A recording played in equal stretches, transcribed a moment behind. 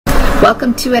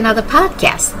Welcome to another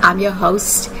podcast. I'm your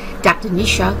host, Dr.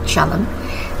 Nisha Chalam.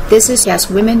 This is Yes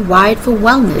Women Wired for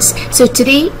Wellness. So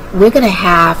today we're going to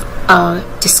have a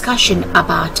discussion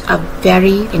about a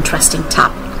very interesting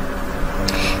topic.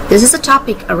 This is a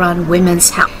topic around women's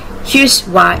health. Here's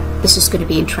why this is going to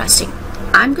be interesting.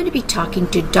 I'm going to be talking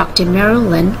to Dr.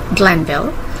 Marilyn Glanville,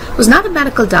 who's not a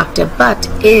medical doctor but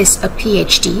is a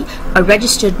PhD, a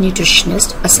registered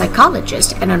nutritionist, a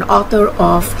psychologist, and an author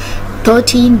of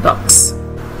 13 books.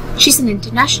 She's an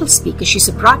international speaker. She's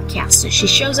a broadcaster. She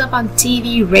shows up on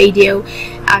TV, radio.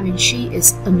 She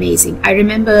is amazing. I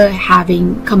remember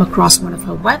having come across one of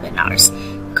her webinars,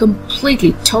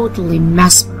 completely, totally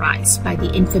mesmerized by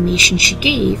the information she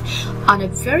gave on a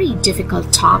very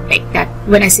difficult topic. That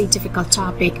when I say difficult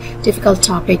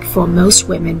topic for most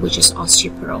women, which is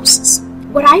osteoporosis.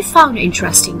 What I found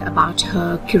interesting about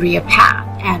her career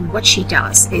path and what she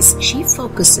does is she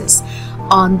focuses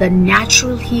on the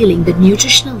natural healing, the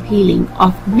nutritional healing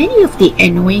of many of the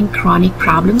annoying chronic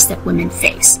problems that women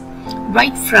face.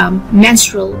 Right from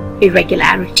menstrual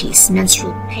irregularities,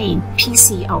 menstrual pain,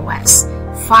 PCOS,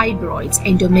 fibroids,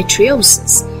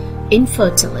 endometriosis,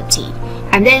 infertility,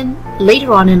 and then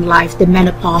later on in life, the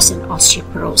menopause and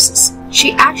osteoporosis.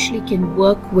 She actually can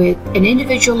work with an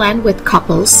individual and with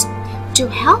couples to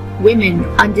help women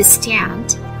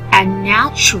understand and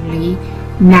naturally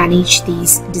manage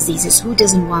these diseases. Who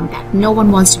doesn't want that? No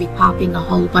one wants to be popping a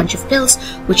whole bunch of pills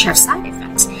which have side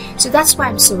effects. So that's why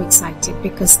I'm so excited,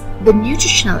 because the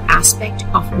nutritional aspect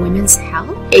of women's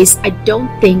health is, I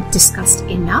don't think, discussed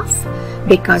enough,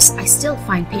 because I still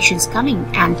find patients coming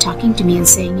and talking to me and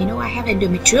saying, I have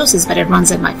endometriosis, but it runs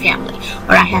in my family,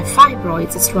 or I have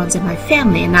fibroids, it runs in my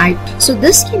family. So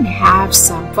this can have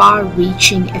some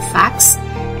far-reaching effects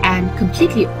and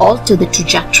completely alter the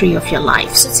trajectory of your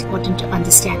life. So it's important to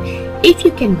understand, if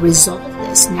you can resolve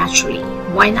this naturally,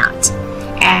 why not?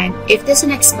 And if there's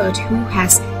an expert who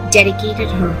has dedicated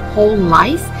her whole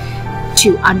life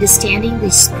to understanding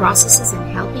these processes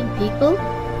and helping people,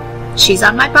 she's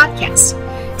on my podcast.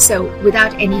 So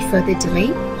without any further delay,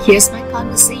 here's my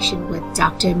conversation with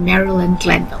Dr. Marilyn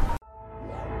Glanville.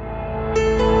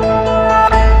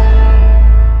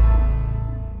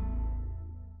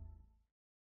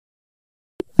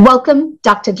 Welcome,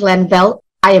 Dr. Glanville.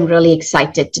 I am really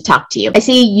excited to talk to you. I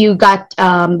see you got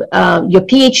your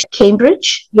PhD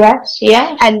Cambridge. Yes,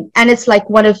 yeah. And it's like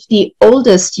one of the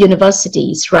oldest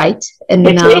universities, right? And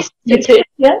it is,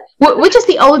 yeah. Which is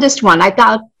the oldest one? I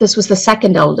thought this was the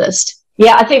second oldest.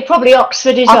 Yeah, I think probably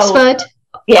Oxford is Oxford?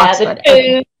 Yeah, Oxford.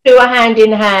 The two are hand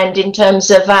in hand in terms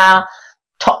of our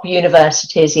top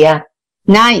universities, yeah.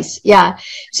 Nice, yeah.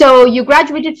 So you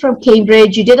graduated from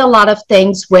Cambridge. You did a lot of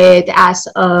things with, as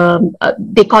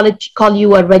they call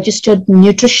you a registered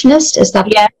nutritionist. Is that?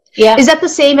 Yeah. Is that the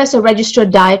same as a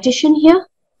registered dietitian here?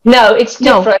 No, it's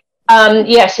different.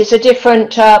 Yes, it's a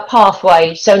different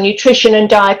pathway. So nutrition and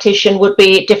dietitian would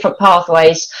be different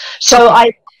pathways. So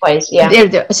okay.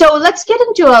 Yeah. So let's get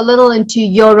into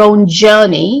your own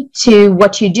journey to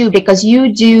what you do, because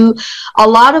you do a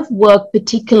lot of work,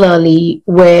 particularly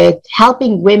with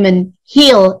helping women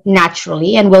heal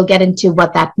naturally, and we'll get into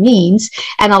what that means.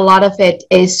 And a lot of it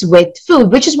is with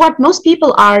food, which is what most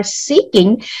people are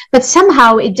seeking, but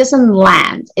somehow it doesn't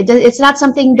land. It's not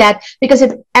something that, because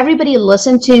if everybody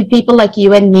listened to people like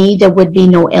you and me, there would be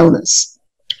no illness.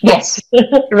 Yes.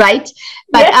 Right?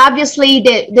 But yes. Obviously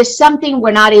there's something we're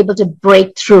not able to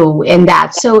break through in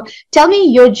that. So tell me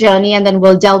your journey, and then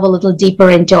we'll delve a little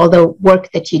deeper into all the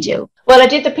work that you do. Well, I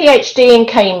did the PhD in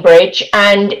Cambridge,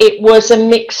 and it was a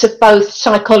mix of both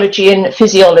psychology and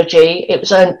physiology. It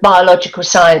was on biological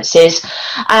sciences,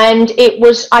 and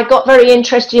I got very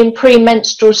interested in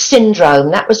premenstrual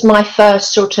syndrome. That was my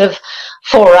first sort of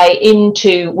foray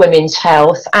into women's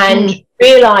health, and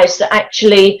realized that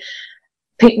actually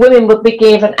women would be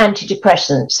given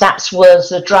antidepressants. That was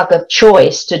the drug of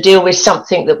choice to deal with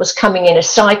something that was coming in a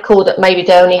cycle, that maybe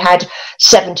they only had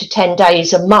 7 to 10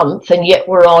 days a month, and yet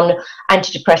were on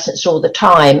antidepressants all the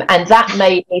time. And that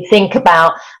made me think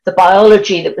about the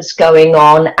biology that was going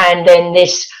on, and then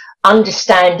this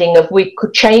understanding of we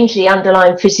could change the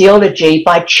underlying physiology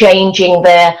by changing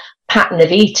their pattern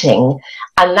of eating.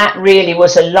 And that really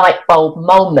was a light bulb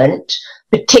moment,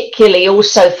 particularly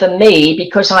also for me,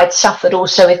 because I'd suffered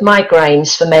also with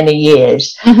migraines for many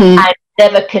years, and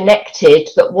never connected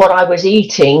that what I was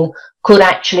eating could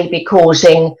actually be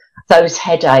causing those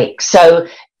headaches. So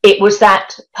it was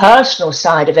that personal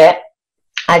side of it,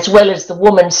 as well as the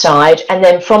woman side. And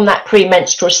then from that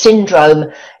premenstrual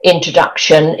syndrome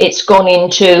introduction, it's gone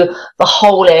into the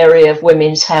whole area of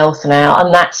women's health now.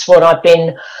 And that's what I've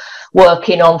been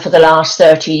working on for the last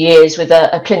 30 years with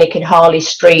a clinic in Harley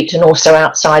Street and also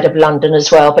outside of London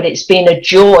as well. But it's been a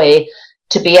joy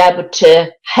to be able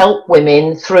to help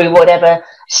women through whatever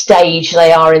stage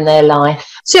they are in their life.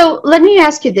 So let me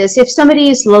ask you this. If somebody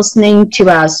is listening to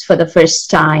us for the first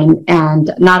time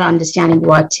and not understanding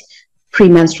what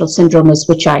premenstrual syndrome is,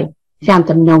 which I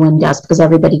fathom no one does because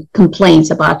everybody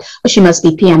complains about, oh, she must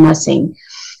be PMSing.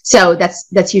 So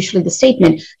that's usually the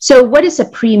statement. So what is a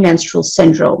premenstrual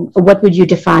syndrome? What would you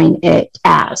define it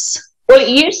as? Well, it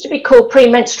used to be called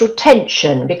premenstrual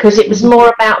tension because it was more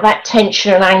about that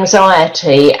tension and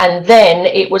anxiety. And then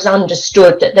it was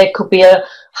understood that there could be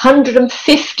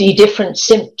 150 different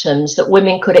symptoms that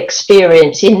women could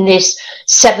experience in this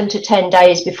 7 to 10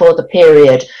 days before the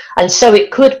period. And so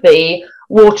it could be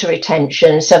water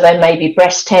retention. So there may be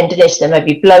breast tenderness, there may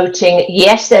be bloating.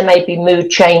 Yes, there may be mood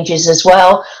changes as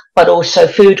well, but also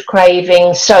food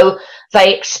cravings. So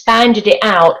they expanded it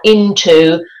out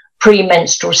into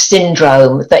premenstrual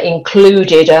syndrome that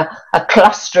included a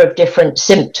cluster of different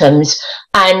symptoms.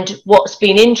 And what's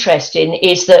been interesting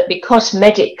is that because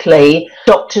medically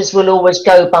doctors will always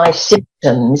go by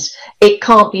symptoms, it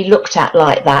can't be looked at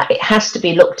like that. It has to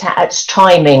be looked at its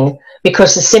timing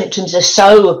because the symptoms are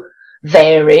so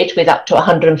varied with up to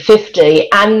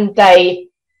 150 and they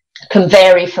can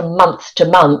vary from month to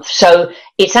month. So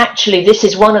it's actually, this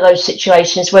is one of those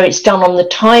situations where it's done on the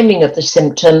timing of the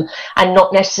symptom and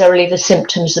not necessarily the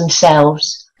symptoms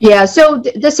themselves. Yeah, so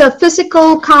there's a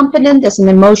physical component, there's an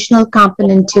emotional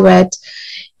component to it,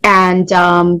 and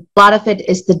a lot of it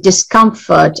is the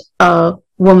discomfort a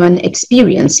woman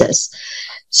experiences.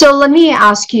 So let me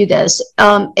ask you this,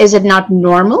 is it not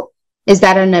normal? Is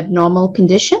that an abnormal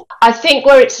condition? I think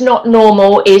where it's not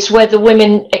normal is where the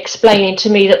women explaining to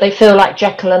me that they feel like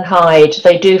Jekyll and Hyde.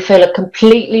 They do feel a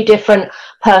completely different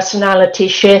personality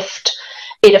shift.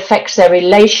 It affects their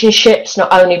relationships,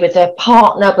 not only with their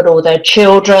partner, but all their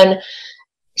children.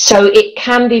 So it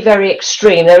can be very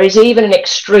extreme. There is even an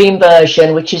extreme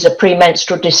version, which is a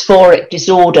premenstrual dysphoric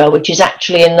disorder, which is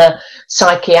actually in the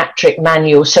psychiatric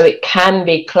manual. So it can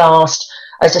be classed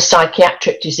as a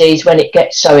psychiatric disease when it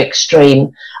gets so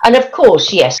extreme. And of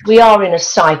course, yes, we are in a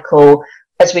cycle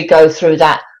as we go through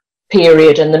that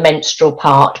period and the menstrual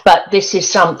part, but this is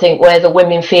something where the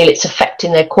women feel it's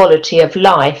affecting their quality of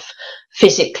life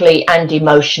physically and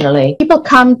emotionally. People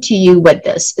come to you with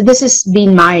this. This has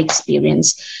been my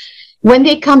experience. When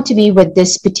they come to me with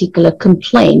this particular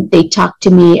complaint, they talk to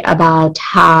me about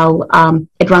how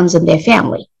it runs in their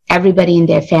family. Everybody in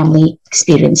their family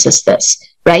experiences this,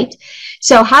 right?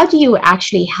 So how do you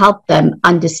actually help them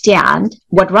understand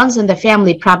what runs in the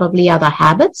family probably are the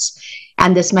habits?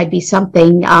 And this might be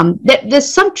something,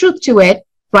 there's some truth to it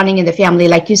running in the family.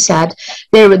 Like you said,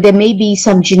 there may be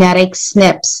some genetic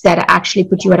SNPs that actually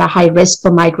put you at a high risk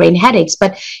for migraine headaches.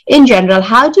 But in general,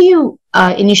 how do you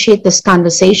initiate this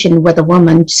conversation with a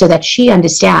woman so that she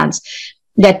understands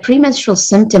that premenstrual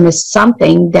symptom is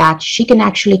something that she can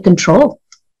actually control?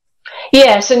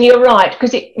 Yes, and you're right,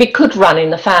 because it could run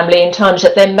in the family in times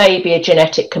that there may be a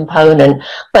genetic component,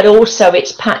 but also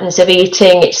it's patterns of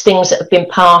eating, it's things that have been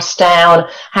passed down,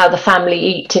 how the family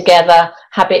eat together,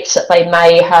 habits that they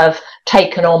may have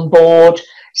taken on board.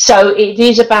 So it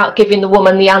is about giving the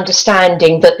woman the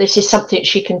understanding that this is something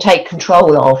she can take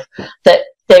control of, that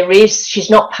she's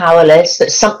not powerless,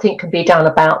 that something can be done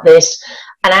about this.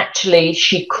 And actually,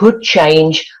 she could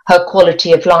change her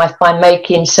quality of life by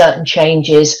making certain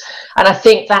changes. And I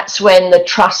think that's when the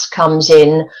trust comes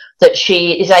in, that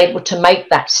she is able to make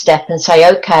that step and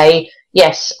say, okay,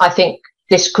 yes, I think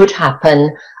this could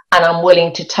happen. And I'm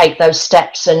willing to take those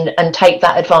steps and take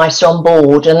that advice on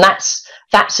board. And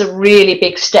that's a really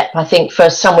big step, I think, for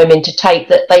some women to take,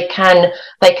 that they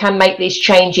can make these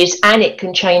changes and it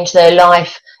can change their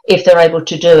life if they're able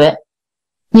to do it.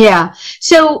 Yeah.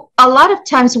 So a lot of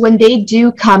times when they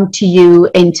do come to you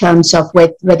in terms of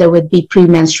whether it would be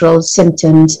premenstrual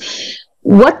symptoms,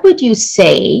 what would you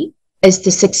say is the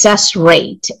success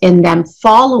rate in them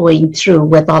following through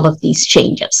with all of these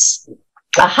changes?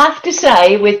 I have to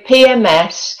say with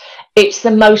PMS, it's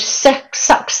the most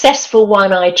successful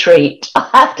one I treat. I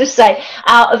have to say,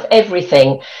 out of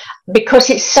everything, because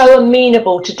it's so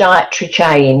amenable to dietary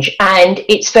change and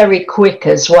it's very quick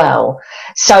as well.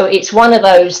 So it's one of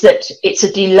those that it's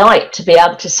a delight to be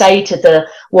able to say to the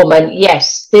woman,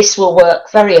 yes, this will work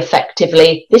very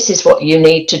effectively. This is what you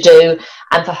need to do.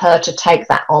 And for her to take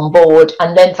that on board,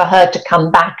 and then for her to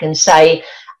come back and say,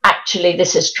 actually,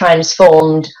 this has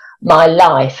transformed my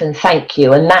life and thank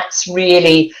you. And that's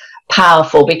really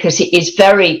powerful because it is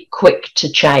very quick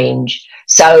to change.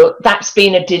 So that's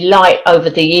been a delight over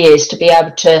the years to be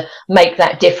able to make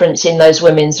that difference in those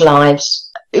women's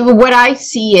lives. What I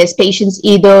see is patients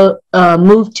either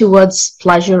move towards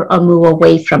pleasure or move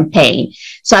away from pain.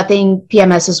 So I think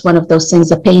PMS is one of those things.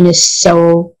 The pain is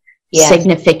so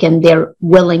significant. They're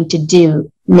willing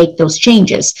to make those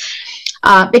changes.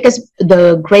 Because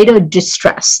the greater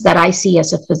distress that I see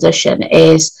as a physician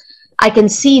is I can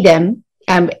see them.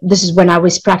 This is when I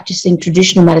was practicing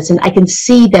traditional medicine. I can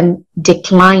see them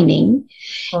declining,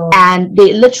 and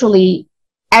they literally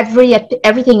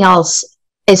everything else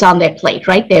is on their plate,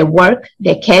 right? Their work,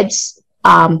 their kids,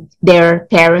 their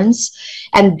parents,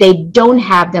 and they don't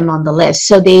have them on the list.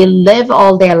 So they live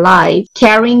all their life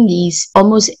carrying these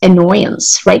almost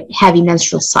annoyance, right? Heavy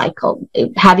menstrual cycle,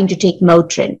 having to take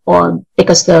Motrin or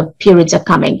because the periods are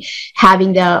coming,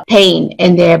 having the pain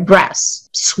in their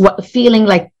breasts, feeling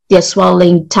like they're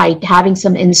swelling tight, having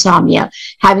some insomnia,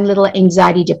 having little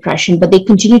anxiety, depression, but they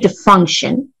continue to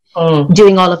function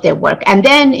doing all of their work. And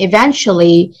then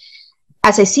eventually,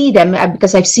 as I see them,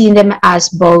 because I've seen them as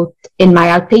both in my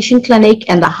outpatient clinic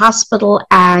and the hospital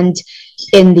and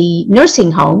in the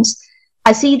nursing homes,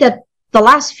 I see that the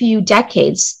last few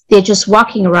decades, they're just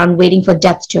walking around waiting for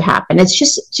death to happen. It's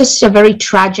just a very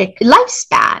tragic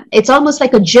lifespan. It's almost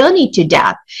like a journey to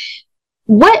death.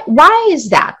 Why is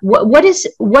that?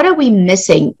 What are we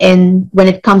missing when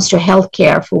it comes to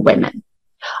healthcare for women?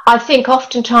 I think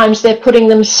oftentimes they're putting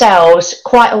themselves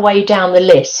quite a way down the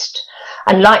list.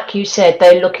 And like you said,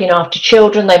 they're looking after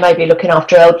children, they may be looking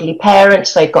after elderly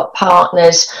parents, they've got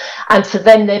partners, and for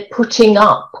them they're putting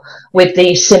up with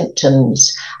these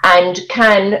symptoms and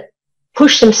can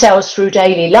push themselves through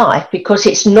daily life because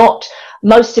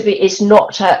most of it is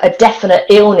not a definite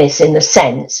illness in the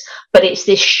sense, but it's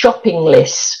this shopping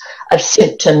list of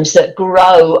symptoms that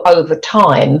grow over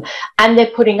time, and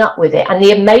they're putting up with it. And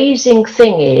the amazing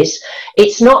thing is,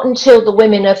 it's not until the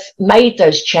women have made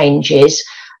those changes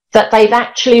that they've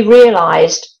actually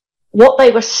realised what they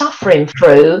were suffering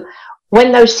through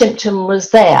when those symptoms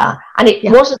was there. And it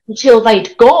wasn't until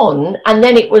they'd gone, and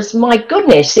then it was, my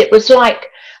goodness, it was like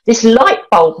this light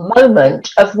bulb moment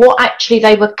of what actually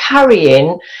they were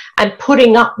carrying and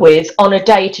putting up with on a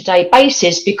day-to-day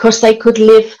basis because they could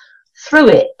live through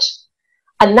it.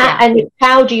 And and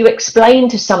how do you explain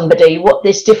to somebody what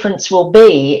this difference will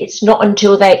be? It's not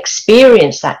until they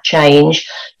experience that change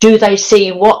do they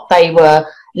see what they were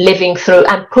living through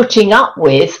and putting up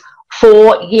with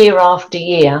for year after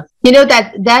year. You know,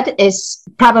 that is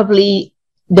probably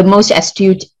the most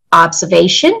astute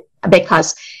observation,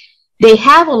 because they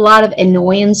have a lot of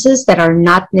annoyances that are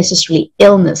not necessarily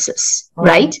illnesses,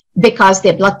 right? Because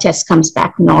their blood test comes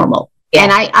back normal. Yeah.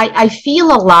 And I feel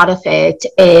a lot of it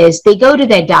is they go to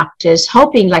their doctors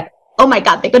hoping like, oh my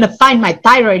God, they're going to find my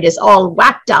thyroid is all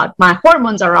whacked out. My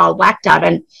hormones are all whacked out.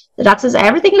 And the doctor says,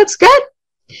 everything looks good.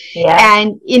 Yeah.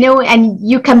 And, you know, and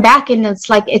you come back and it's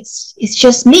like, it's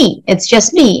just me. It's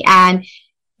just me. And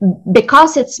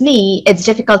because it's me, it's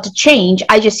difficult to change.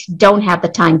 I just don't have the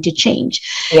time to change.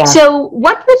 Yeah. So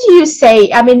what would you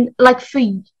say? I mean, like for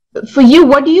you,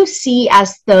 what do you see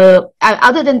as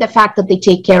other than the fact that they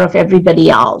take care of everybody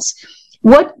else,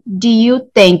 what do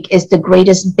you think is the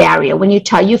greatest barrier when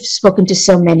you've spoken to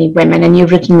so many women and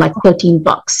you've written like 13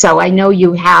 books. So I know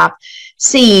you have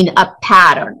seen a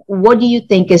pattern. What do you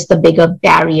think is the bigger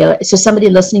barrier? So somebody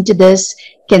listening to this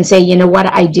can say, you know what,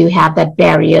 I do have that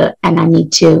barrier and I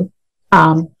need to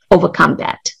overcome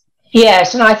that.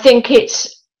 Yes, and I think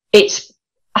it's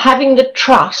having the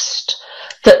trust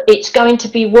that it's going to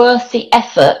be worth the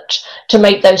effort to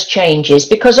make those changes,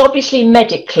 because obviously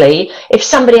medically, if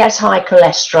somebody has high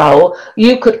cholesterol,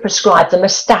 you could prescribe them a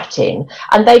statin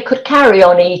and they could carry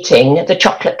on eating the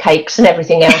chocolate cakes and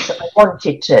everything else that they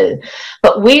wanted to.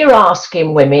 But we're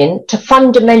asking women to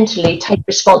fundamentally take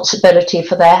responsibility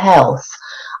for their health.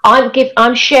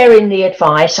 I'm sharing the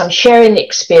advice, I'm sharing the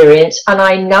experience, and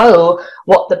I know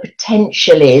what the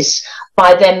potential is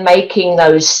by them making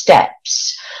those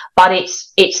steps. But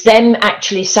it's them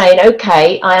actually saying,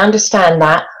 okay, I understand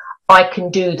that, I can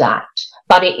do that.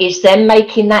 But it is them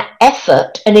making that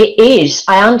effort, and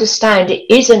I understand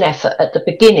it is an effort at the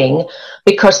beginning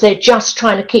because they're just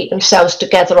trying to keep themselves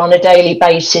together on a daily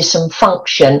basis and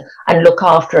function and look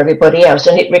after everybody else.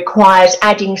 And it requires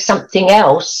adding something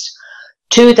else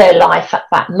to their life at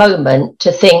that moment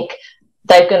to think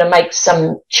they're going to make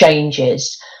some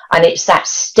changes. And it's that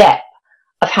step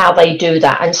of how they do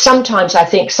that. And sometimes I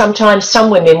think some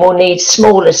women will need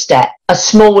smaller step, a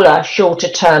smaller, shorter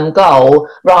term goal,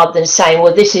 rather than saying,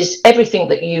 well, this is everything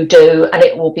that you do and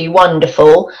it will be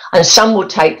wonderful. And some will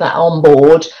take that on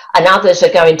board, and others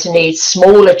are going to need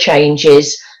smaller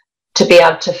changes to be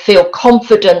able to feel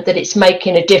confident that it's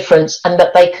making a difference and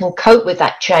that they can cope with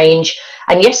that change.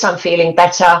 And yes, I'm feeling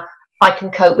better. I can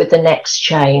cope with the next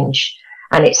change.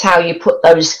 And it's how you put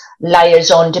those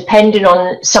layers on, depending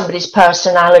on somebody's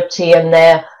personality and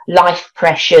their life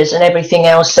pressures and everything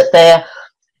else that they're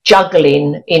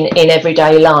juggling in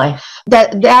everyday life.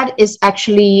 That is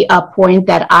actually a point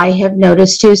that I have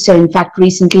noticed too. So in fact,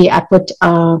 recently I put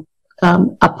a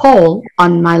poll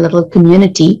on my little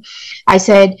community. I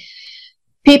said,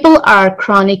 people are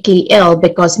chronically ill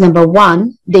because, number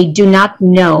one, they do not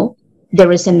know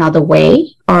there is another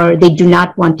way, or they do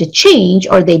not want to change,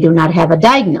 or they do not have a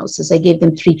diagnosis. I gave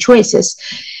them 3 choices.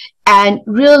 And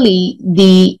really,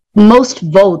 the most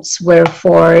votes were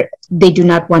for they do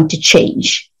not want to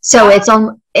change. So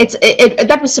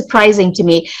that was surprising to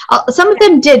me. Some of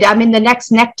them did. I mean, the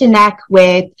next neck to neck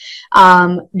with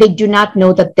they do not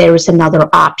know that there is another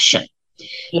option.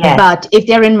 Yes. But if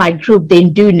they're in my group, they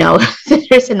do know that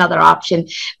there's another option.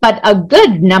 But a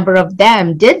good number of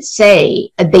them did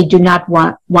say they do not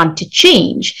want to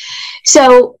change.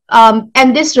 So,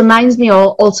 and this reminds me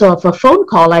also of a phone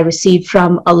call I received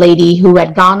from a lady who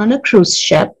had gone on a cruise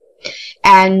ship.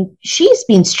 And she's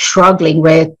been struggling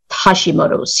with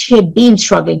Hashimoto's. She had been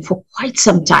struggling for quite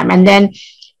some time. And then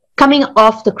coming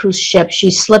off the cruise ship, she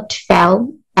slipped,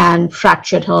 fell, and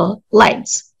fractured her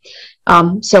legs.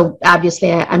 So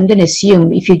obviously, I'm going to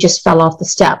assume if you just fell off the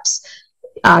steps,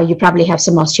 you probably have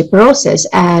some osteoporosis.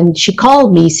 And she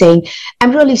called me saying,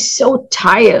 I'm really so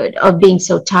tired of being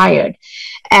so tired.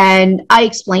 And I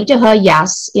explained to her,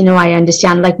 yes, I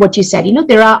understand, like what you said,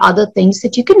 there are other things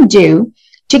that you can do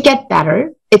to get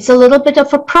better. It's a little bit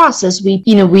of a process. We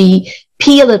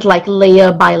peel it like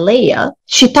layer by layer.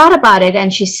 She thought about it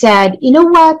and she said, you know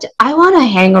what? I want to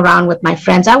hang around with my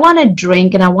friends. I want to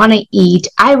drink and I want to eat.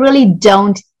 I really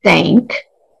don't think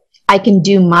I can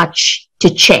do much to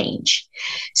change.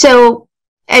 So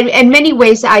in many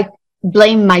ways, I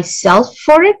blame myself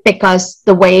for it, because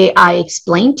the way I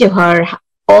explained to her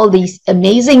all these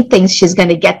amazing things she's going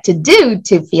to get to do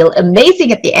to feel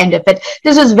amazing at the end of it.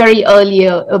 This was very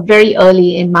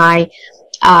early in my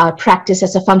practice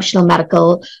as a functional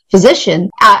medical physician.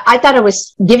 I thought I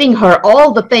was giving her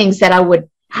all the things that I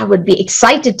would be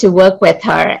excited to work with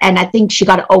her. And I think she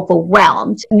got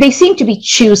overwhelmed. They seem to be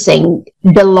choosing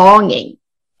belonging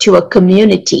to a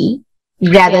community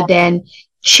rather than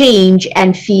change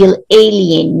and feel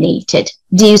alienated.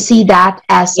 Do you see that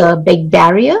as a big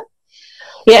barrier?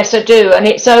 Yes, I do. And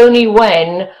it's only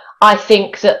when I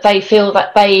think that they feel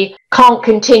that they can't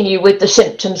continue with the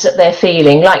symptoms that they're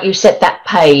feeling. Like you said, that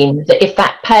pain, that if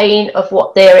that pain of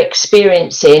what they're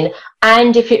experiencing,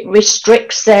 and if it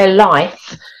restricts their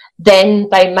life, then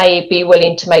they may be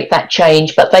willing to make that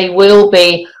change, but they will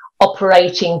be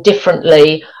operating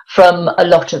differently from a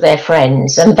lot of their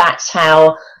friends. And that's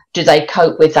how do they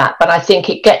cope with that. But I think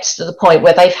it gets to the point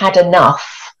where they've had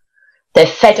enough. They're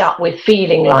fed up with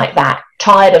feeling like that,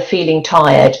 tired of feeling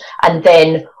tired. And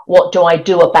then what do I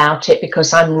do about it?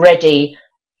 Because I'm ready.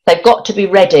 They've got to be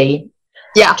ready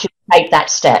to take that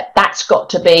step. That's got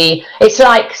to be, it's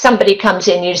like somebody comes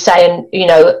in, you say,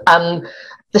 and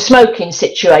the smoking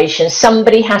situation,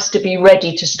 somebody has to be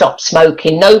ready to stop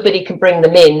smoking. Nobody can bring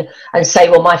them in and say,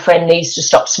 well, my friend needs to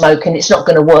stop smoking. It's not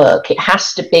going to work. It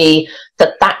has to be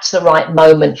that that's the right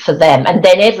moment for them. And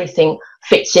then everything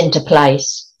fits into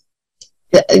place.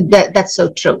 That's so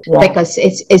true, because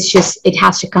it's just, it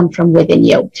has to come from within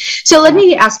you. So let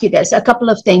me ask you this, a couple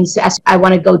of things as I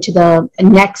want to go to the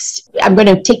next. I'm going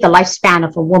to take the lifespan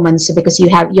of a woman, so because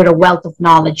you're a wealth of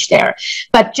knowledge there.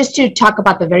 But just to talk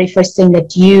about the very first thing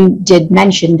that you did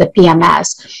mention, the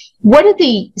PMS, what are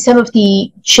some of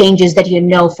the changes that you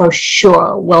know for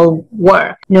sure will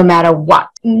work no matter what?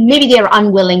 Maybe they're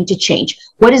unwilling to change.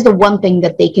 What is the one thing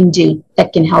that they can do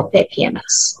that can help their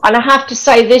PMS? And I have to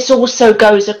say, this also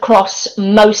goes across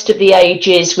most of the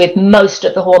ages with most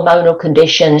of the hormonal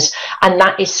conditions, and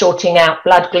that is sorting out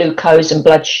blood glucose and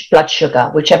blood sugar,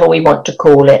 whichever we want to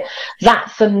call it. That,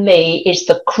 for me, is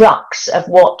the crux of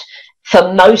what,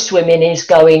 for most women, is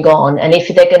going on. And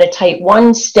if they're going to take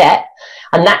one step,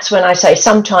 and that's when I say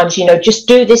sometimes, just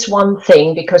do this one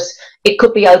thing, because it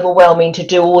could be overwhelming to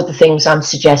do all the things I'm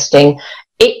suggesting.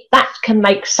 That can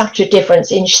make such a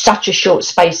difference in such a short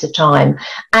space of time.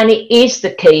 And it is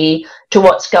the key to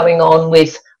what's going on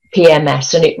with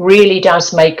PMS. And it really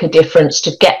does make a difference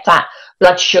to get that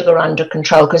blood sugar under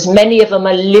control, because many of them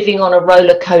are living on a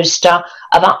roller coaster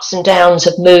of ups and downs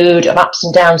of mood, of ups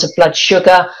and downs of blood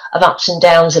sugar, of ups and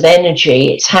downs of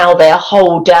energy. It's how their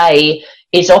whole day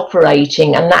is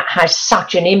operating, and that has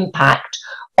such an impact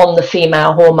on the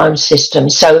female hormone system.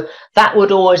 So that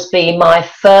would always be my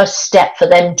first step for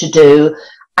them to do,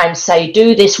 and say,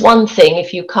 do this one thing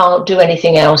if you can't do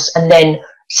anything else, and then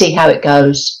see how it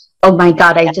goes. Oh my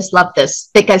God, I just love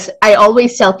this, because I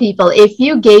always tell people, if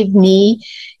you gave me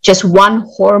just one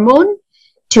hormone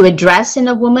to address in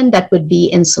a woman, that would be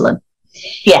insulin.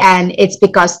 Yeah. And it's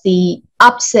because the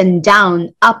up and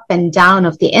down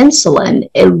of the insulin,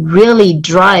 it really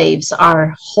drives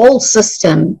our whole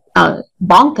system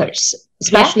bonkers,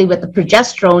 especially with the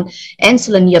progesterone,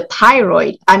 insulin, your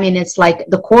thyroid. I mean, it's like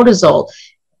the cortisol.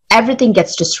 Everything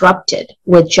gets disrupted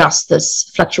with just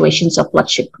this fluctuations of blood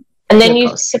sugar. And then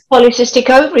you see polycystic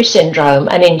ovary syndrome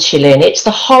and insulin. It's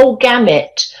the whole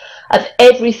gamut of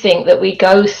everything that we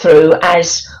go through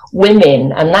as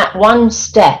women. And that one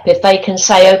step, if they can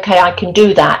say, okay, I can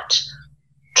do that,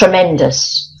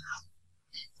 tremendous.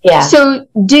 Yeah. So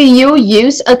do you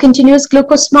use a continuous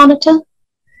glucose monitor?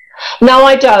 No,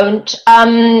 I don't.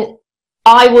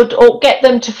 I would get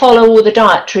them to follow all the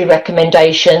dietary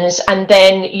recommendations, and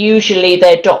then usually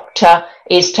their doctor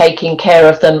is taking care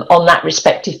of them on that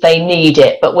respect if they need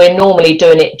it. But we're normally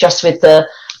doing it just with the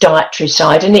dietary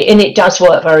side, and it does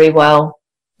work very well.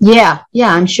 Yeah,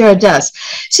 I'm sure it does.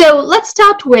 So let's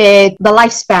start with the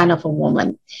lifespan of a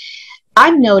woman.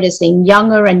 I'm noticing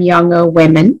younger and younger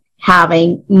women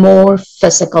having more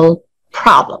physical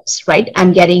problems, right?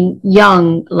 I'm getting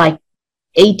young, like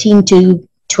 18 to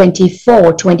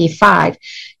 24, 25,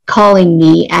 calling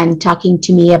me and talking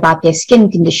to me about their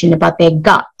skin condition, about their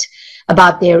gut,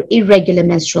 about their irregular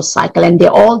menstrual cycle, and they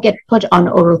all get put on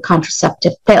oral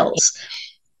contraceptive pills,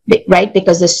 right?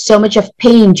 Because there's so much of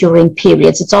pain during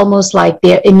periods. It's almost like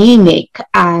they're anemic.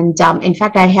 And in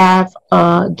fact, I have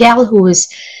a gal who was,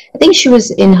 I think she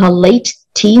was in her late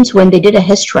teens when they did a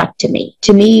hysterectomy.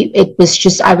 To me, it was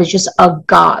just, I was just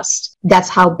aghast. That's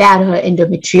how bad her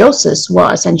endometriosis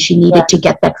was, and she needed to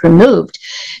get that removed.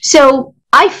 So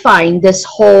I find this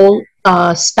whole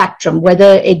spectrum,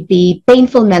 whether it be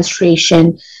painful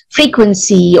menstruation,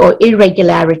 frequency or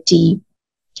irregularity,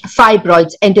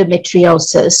 fibroids,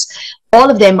 endometriosis, all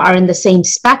of them are in the same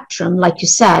spectrum. Like you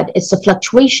said, it's the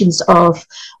fluctuations of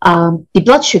the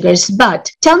blood sugars. But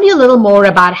tell me a little more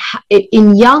about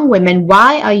in young women,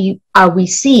 why are we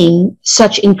seeing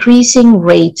such increasing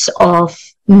rates of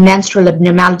menstrual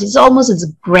abnormalities? Almost it's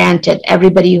granted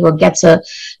everybody who gets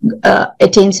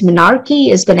attains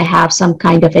menarche is going to have some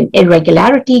kind of an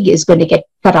irregularity, is going to get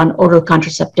put on oral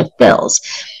contraceptive pills.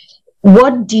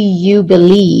 What do you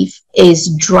believe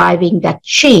is driving that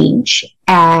change,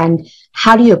 and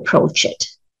how do you approach it?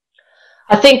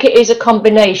 I think it is a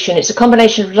combination. It's a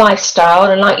combination of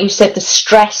lifestyle and, like you said, the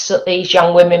stress that these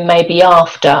young women may be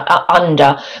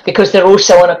under, because they're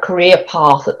also on a career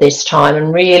path at this time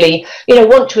and really,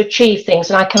 want to achieve things.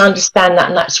 And I can understand that,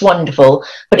 and that's wonderful.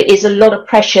 But it is a lot of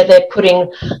pressure they're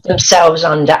putting themselves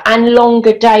under, and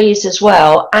longer days as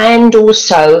well, and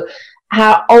also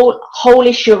how whole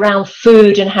issue around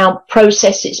food and how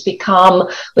processed it's become.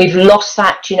 We've lost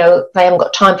that, they haven't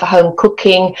got time for home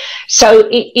cooking. So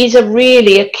it is a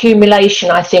really accumulation,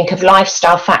 I think, of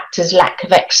lifestyle factors, lack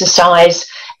of exercise,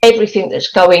 everything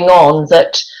that's going on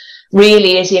that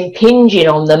really is impinging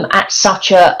on them at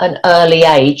such an early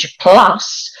age.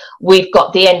 Plus, we've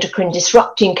got the endocrine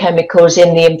disrupting chemicals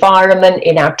in the environment,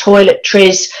 in our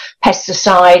toiletries,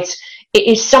 pesticides. It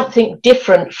is something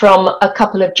different from a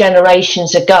couple of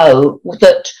generations ago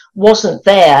that wasn't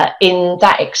there in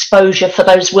that exposure for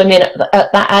those women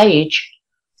at that age.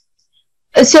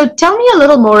 So tell me a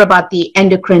little more about the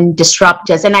endocrine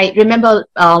disruptors. And I remember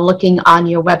looking on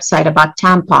your website about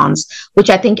tampons, which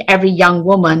I think every young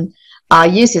woman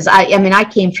uses. I mean, I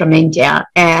came from India,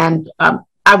 and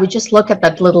I would just look at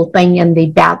that little thing in the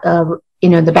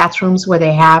the bathrooms where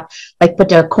they have, like,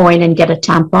 put a coin and get a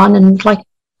tampon, and like,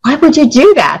 why would you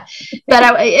do that?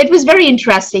 But it was very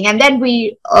interesting. And then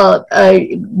we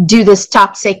do this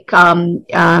toxic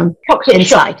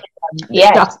insight.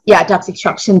 Toxic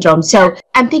shock syndrome. So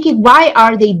I'm thinking, why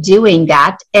are they doing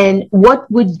that? And what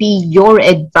would be your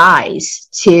advice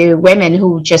to women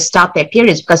who just start their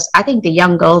periods? Because I think the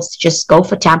young girls just go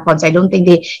for tampons. I don't think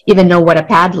they even know what a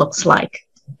pad looks like.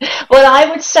 Well, I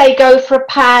would say go for a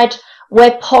pad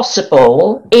where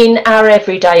possible in our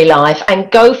everyday life,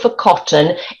 and go for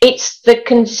cotton. It's the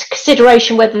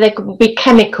consideration whether there could be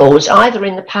chemicals either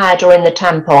in the pad or in the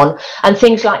tampon, and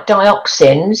things like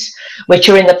dioxins, which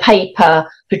are in the paper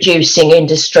producing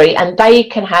industry, and they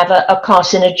can have a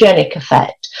carcinogenic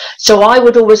effect. So I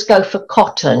would always go for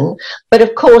cotton. But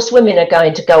of course, women are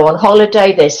going to go on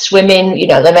holiday, they're swimming,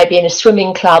 they may be in a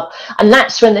swimming club, and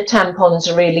that's when the tampons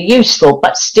are really useful.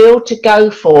 But still, to go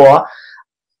for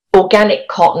organic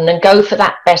cotton and go for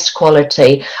that best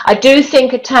quality. I do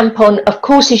think a tampon, of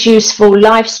course, is useful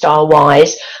lifestyle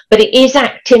wise, but it is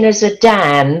acting as a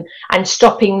dam and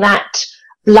stopping that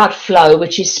blood flow,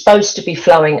 which is supposed to be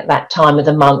flowing at that time of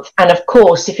the month. And of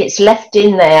course, if it's left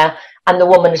in there and the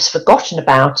woman has forgotten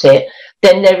about it,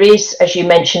 then there is, as you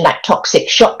mentioned, that toxic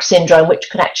shock syndrome, which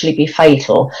can actually be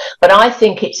fatal. But I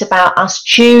think it's about us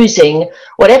choosing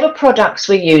whatever products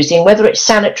we're using, whether it's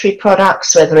sanitary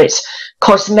products, whether it's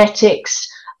cosmetics,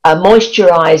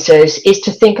 moisturizers, is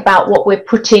to think about what we're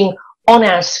putting on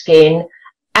our skin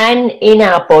and in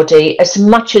our body as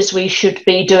much as we should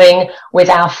be doing with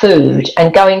our food,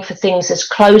 and going for things as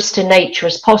close to nature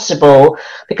as possible,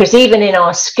 because even in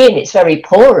our skin, it's very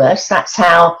porous. That's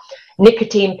how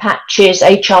nicotine patches,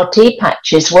 HRT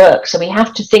patches work. So we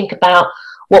have to think about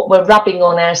what we're rubbing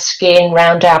on our skin,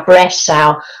 around our breasts,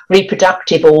 our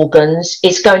reproductive organs,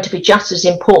 is going to be just as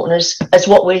important as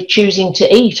what we're choosing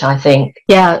to eat, I think.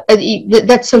 Yeah,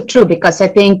 that's so true, because I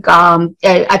think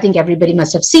everybody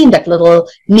must have seen that little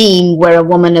meme where a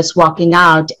woman is walking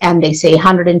out and they say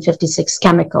 156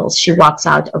 chemicals she walks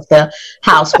out of the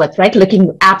house with, right?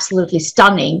 Looking absolutely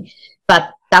stunning,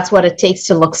 but that's what it takes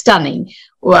to look stunning.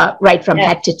 Right from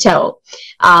head to toe.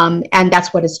 And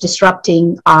that's what is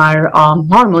disrupting our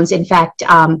hormones. In fact,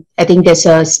 I think there's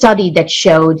a study that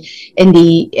showed in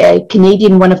the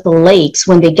Canadian, one of the lakes,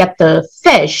 when they get the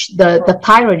fish, the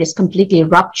thyroid is completely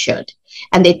ruptured.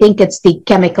 And they think it's the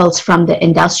chemicals from the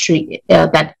industry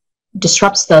that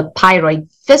disrupts the thyroid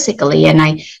physically.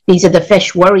 And these are the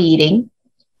fish we're eating.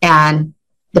 And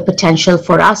the potential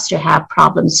for us to have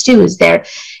problems too is there.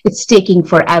 It's taking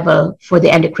forever for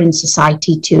the Endocrine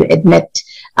Society to admit,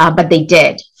 but they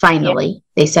did finally. Yeah.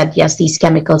 They said, yes, these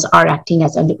chemicals are acting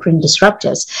as endocrine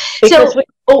disruptors. Because we've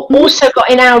also got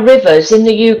in our rivers in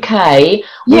the UK,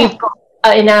 we've got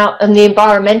and the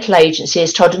environmental agency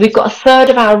has told us, we've got a third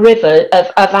of our river,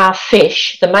 of our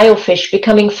fish, the male fish,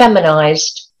 becoming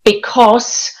feminized,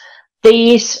 because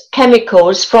these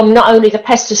chemicals from not only the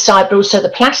pesticide but also the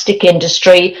plastic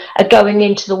industry are going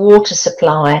into the water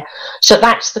supply. So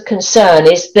that's the concern,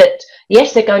 is that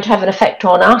yes, they're going to have an effect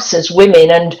on us as women,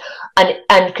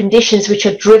 and conditions which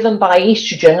are driven by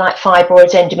estrogen, like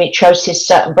fibroids, endometriosis,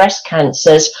 certain breast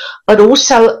cancers, but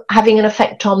also having an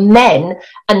effect on men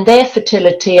and their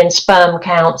fertility and sperm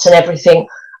counts and everything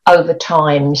over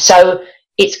time. So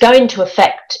it's going to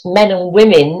affect men and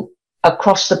women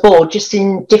across the board, just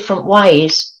in different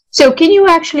ways. So can you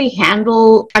actually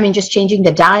handle, just changing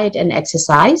the diet and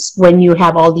exercise when you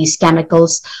have all these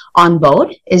chemicals on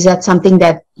board? Is that something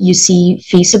that you see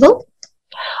feasible?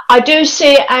 I do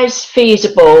see it as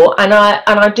feasible, and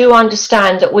I do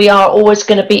understand that we are always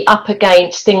going to be up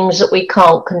against things that we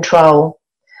can't control.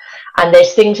 And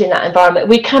there's things in that environment.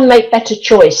 We can make better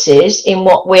choices in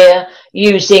what we're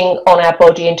using on our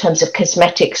body in terms of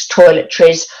cosmetics,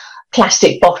 toiletries,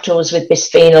 plastic bottles with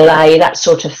bisphenol A, that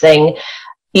sort of thing.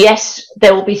 Yes,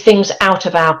 there will be things out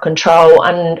of our control,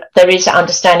 and there is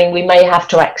understanding we may have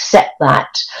to accept that,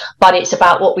 but it's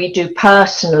about what we do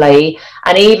personally.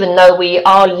 And even though we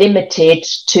are limited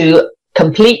to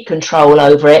complete control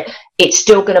over it, it's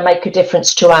still going to make a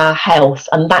difference to our health,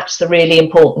 and that's the really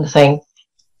important thing.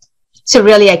 So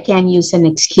really, I can't use an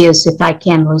excuse if I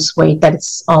can't lose weight that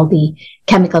it's all the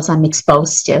chemicals I'm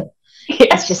exposed to.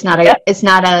 Yes. It's just not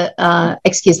a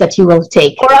excuse that you will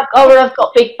take. Or I've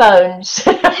got big bones.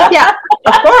 Yeah,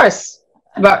 of course.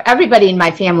 But everybody in my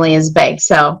family is big.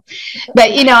 So,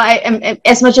 but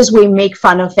as much as we make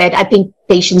fun of it, I think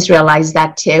patients realize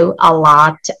that too a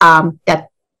lot, that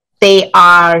they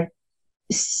are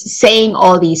saying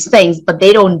all these things, but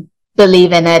they don't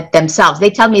believe in it themselves. They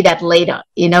tell me that later.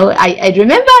 I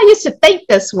remember I used to think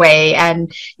this way, and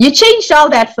you changed all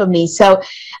that for me. So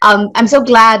I'm so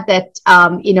glad that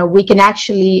we can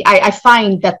actually, I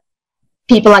find that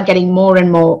people are getting more and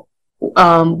more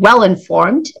well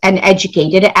informed and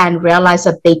educated, and realize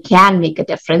that they can make a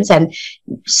difference. And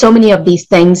so many of these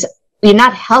things, you're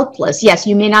not helpless. Yes,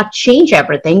 you may not change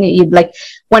everything. Like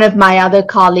one of my other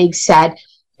colleagues said,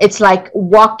 it's like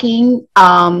walking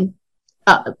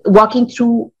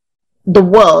through the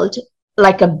world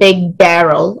like a big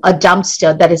barrel, a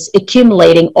dumpster that is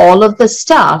accumulating all of the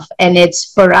stuff, and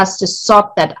it's for us to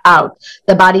sort that out.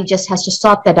 The body just has to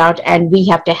sort that out, and we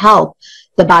have to help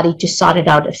the body to sort it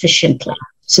out efficiently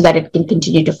so that it can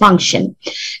continue to function.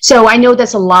 So I know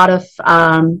there's a lot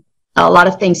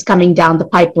of things coming down the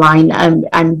pipeline.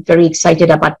 I'm very excited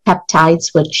about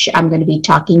peptides, which I'm going to be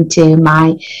talking to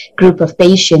my group of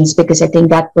patients, because I think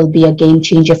that will be a game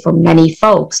changer for many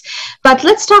folks. But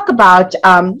let's talk about,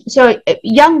 so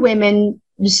young women,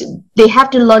 they have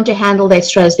to learn to handle their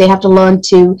stress. They have to learn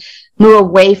to move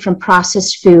away from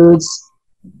processed foods,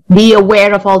 be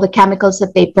aware of all the chemicals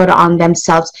that they put on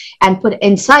themselves and put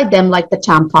inside them, like the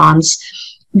tampons.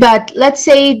 But let's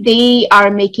say they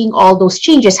are making all those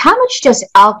changes. How much does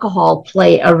alcohol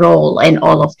play a role in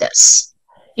all of this?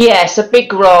 Yes, a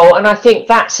big role. And I think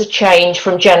that's a change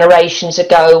from generations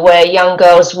ago, where young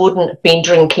girls wouldn't have been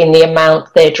drinking the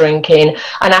amount they're drinking.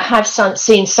 And I have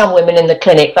seen some women in the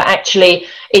clinic, but actually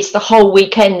it's the whole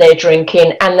weekend they're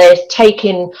drinking, and they're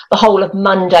taking the whole of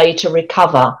Monday to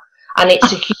recover. And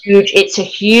it's a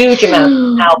huge amount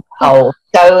of alcohol.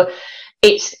 So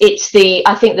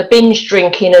I think the binge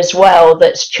drinking as well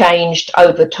that's changed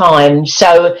over time.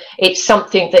 So it's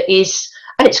something that is,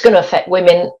 and it's going to affect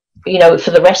women, for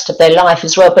the rest of their life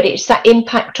as well. But it's that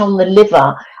impact on the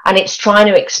liver, and it's trying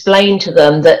to explain to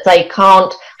them that they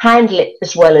can't handle it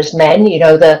as well as men.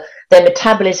 Their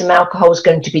metabolism, alcohol is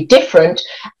going to be different,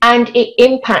 and it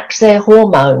impacts their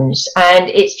hormones. And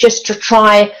it's just to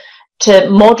try to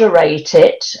moderate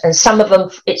it. And some of them,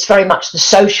 it's very much the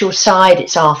social side.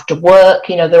 It's after work,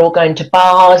 they're all going to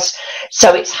bars.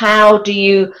 So it's how do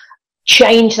you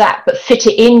change that, but fit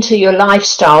it into your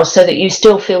lifestyle so that you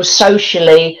still feel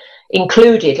socially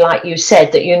included, like you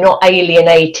said, that you're not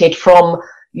alienated from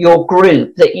your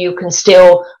group, that you can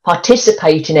still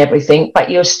participate in everything, but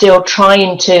you're still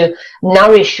trying to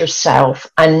nourish yourself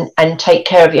and take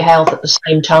care of your health at the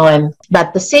same time.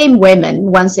 But the same women,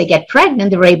 once they get pregnant,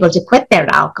 they're able to quit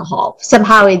their alcohol.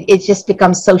 Somehow it just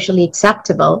becomes socially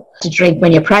acceptable to drink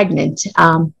when you're pregnant.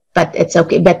 But it's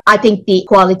okay. But I think the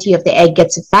quality of the egg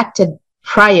gets affected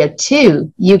prior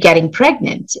to you getting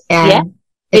pregnant. And yeah.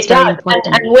 It's very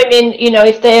important. And women,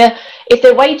 if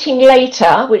they're waiting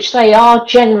later, which they are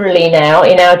generally now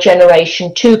in our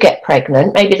generation, to get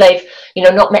pregnant, maybe they've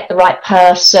not met the right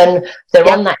person,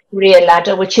 they're on that career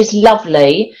ladder, which is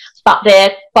lovely, but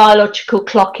their biological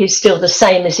clock is still the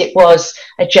same as it was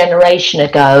a generation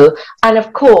ago. And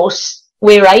of course,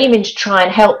 we're aiming to try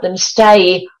and help them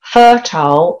stay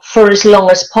fertile for as long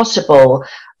as possible.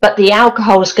 But the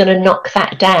alcohol is going to knock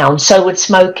that down. So would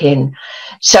smoking.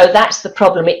 So that's the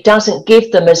problem. It doesn't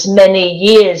give them as many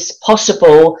years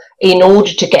possible in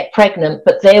order to get pregnant,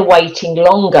 but they're waiting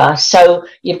longer. So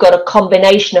you've got a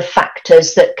combination of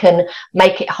factors that can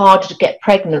make it harder to get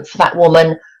pregnant for that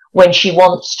woman when she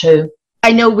wants to.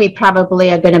 I know we probably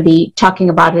are going to be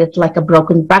talking about it like a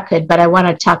broken record, but I want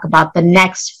to talk about the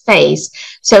next phase.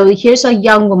 So here's a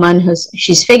young woman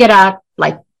she's figured out,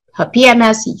 like, her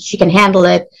PMS, she can handle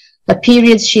it. The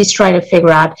periods she's trying to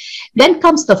figure out. Then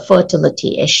comes the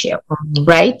fertility issue,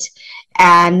 right?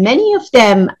 And many of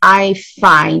them I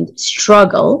find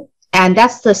struggle. And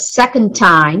that's the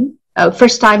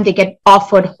first time they get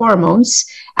offered hormones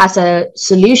as a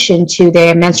solution to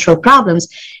their menstrual problems.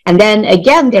 And then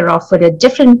again, they're offered a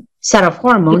different set of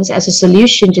hormones as a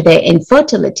solution to their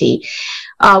infertility.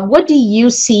 What do you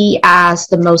see as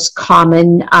the most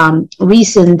common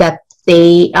reason that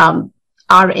they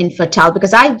are infertile?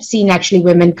 Because I've seen actually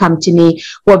women come to me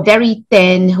who are very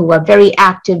thin, who are very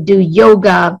active, do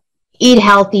yoga, eat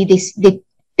healthy.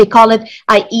 They call it,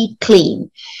 I eat clean.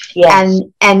 Yes.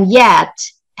 And yet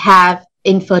have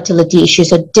infertility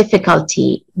issues or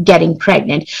difficulty getting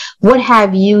pregnant. What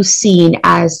have you seen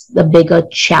as the bigger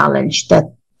challenge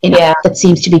that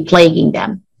seems to be plaguing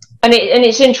them? And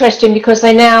it's interesting because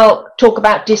they now talk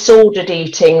about disordered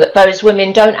eating, that those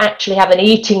women don't actually have an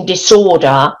eating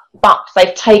disorder, but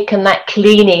they've taken that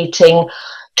clean eating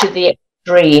to the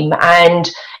extreme. And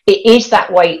it is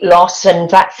that weight loss and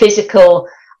that physical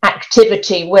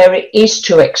activity where it is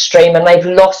too extreme, and they've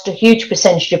lost a huge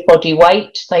percentage of body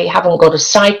weight. They haven't got a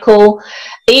cycle.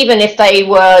 Even if they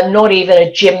were not even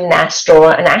a gymnast or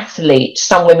an athlete,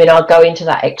 some women are going to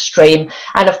that extreme.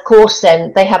 And of course,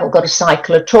 then they haven't got a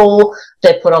cycle at all.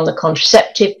 They're put on the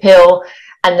contraceptive pill.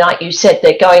 And like you said,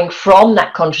 they're going from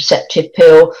that contraceptive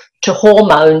pill to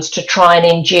hormones to try and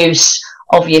induce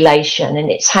ovulation.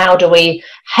 And it's how do we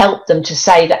help them to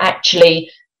say that actually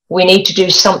we need to do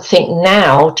something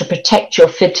now to protect your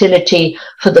fertility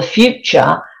for the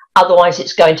future. Otherwise,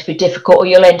 it's going to be difficult, or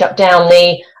you'll end up down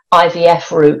the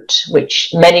IVF route, which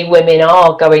many women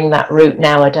are going that route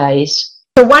nowadays.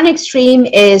 So one extreme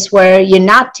is where you're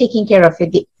not taking care of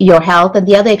your health, and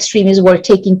the other extreme is where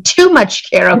taking too much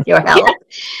care of your health.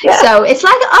 Yeah. So it's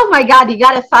like, oh my God, you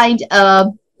got to find a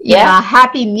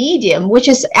happy medium, which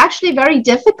is actually very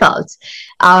difficult.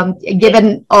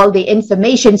 Given all the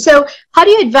information. So how do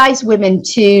you advise women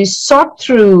to sort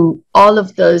through all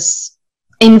of this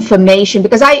information?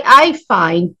 Because I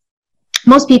find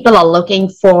most people are looking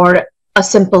for a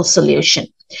simple solution.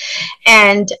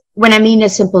 And when I mean a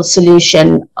simple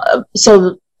solution,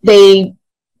 so they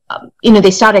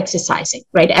they start exercising,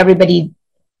 right? Everybody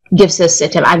gives us a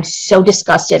tip. I'm so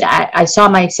disgusted. I saw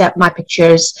my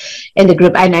pictures in the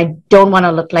group, and I don't want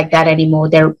to look like that anymore.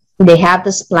 They have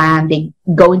this plan. They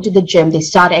go into the gym. They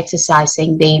start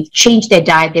exercising. They've changed their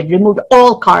diet. They've removed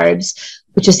all carbs,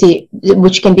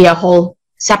 which can be a whole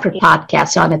separate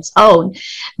podcast on its own.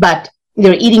 But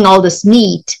they're eating all this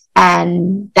meat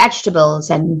and vegetables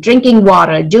and drinking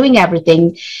water, doing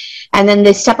everything. And then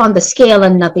they step on the scale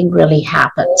and nothing really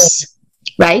happens,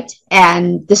 right?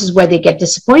 And this is where they get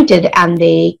disappointed, and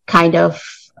they kind of,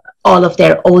 all of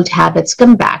their old habits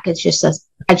come back. It's just,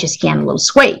 I just can't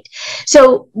lose weight.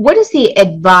 So what is the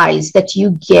advice that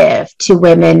you give to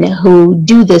women who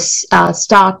do this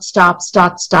start, stop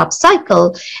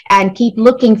cycle and keep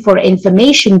looking for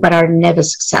information but are never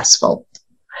successful?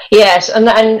 Yes, and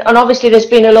obviously there's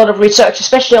been a lot of research,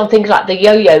 especially on things like the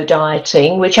yo-yo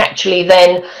dieting, which actually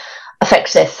then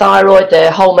affects their thyroid, their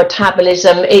whole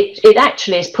metabolism. It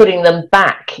actually is putting them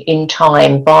back in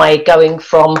time by going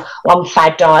from one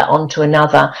fad diet onto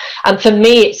another. And for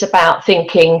me, it's about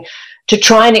thinking to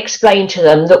try and explain to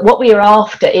them that what we are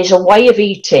after is a way of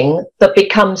eating that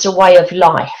becomes a way of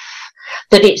life,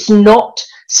 that it's not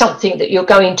something that you're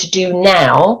going to do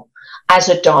now as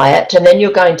a diet and then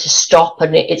you're going to stop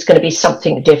and it's going to be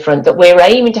something different, that we're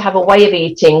aiming to have a way of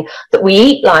eating that we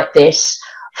eat like this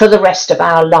for the rest of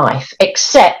our life,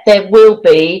 except there will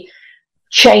be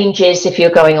changes if you're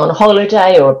going on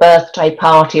holiday or a birthday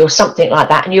party or something like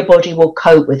that, and your body will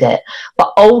cope with it.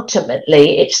 But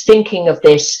ultimately, it's thinking of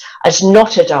this as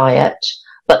not a diet,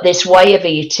 but this way of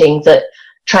eating that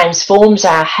transforms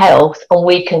our health, and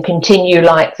we can continue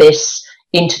like this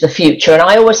into the future. And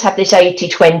I always have this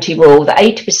 80-20 rule, that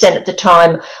 80% of the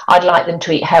time I'd like them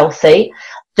to eat healthy.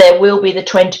 There will be the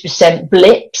 20%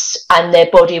 blips, and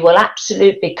their body will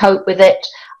absolutely cope with it.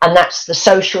 And that's the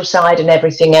social side and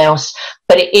everything else.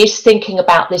 But it is thinking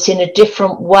about this in a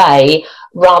different way,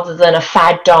 rather than a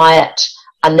fad diet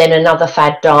and then another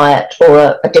fad diet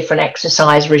or a different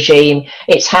exercise regime.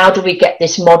 It's how do we get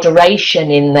this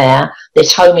moderation in there,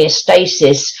 this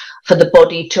homeostasis, for the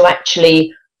body to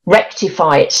actually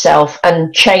rectify itself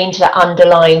and change that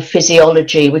underlying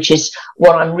physiology, which is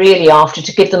what I'm really after,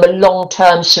 to give them a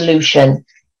long-term solution.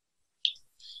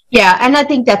 Yeah, and I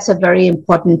think that's a very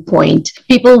important point.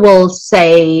 People will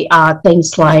say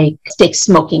things like take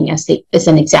smoking as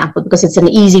an example, because it's an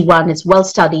easy one, it's well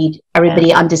studied,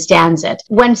 everybody understands it.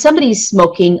 When somebody's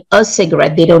smoking a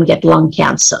cigarette, they don't get lung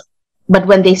cancer. But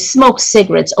when they smoke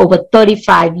cigarettes over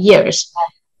 35 years,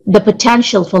 the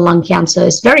potential for lung cancer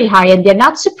is very high, and they're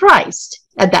not surprised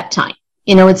at that time.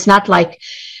 It's not like,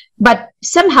 but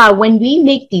somehow when we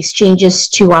make these changes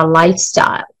to our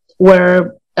lifestyle,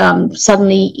 we're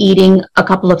suddenly eating a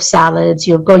couple of salads,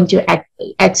 you're going to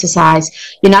exercise,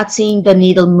 you're not seeing the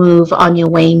needle move on your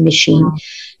weighing machine,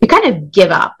 you kind of give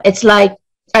up. It's like,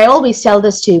 I always tell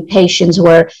this to patients,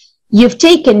 where you've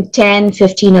taken 10,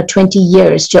 15, or 20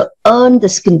 years to earn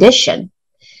this condition.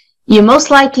 You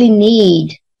most likely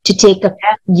need to take a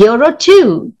year or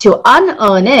two to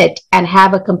unearn it and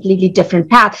have a completely different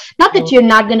path. Not that you're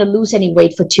not going to lose any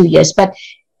weight for 2 years, but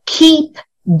keep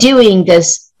doing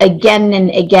this again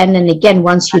and again and again.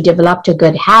 Once you developed a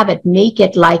good habit, make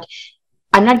it like,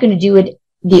 I'm not going to do it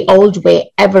the old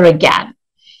way ever again.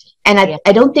 And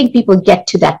I don't think people get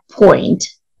to that point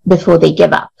before they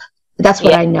give up. That's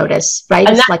what I notice, right?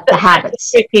 And it's like the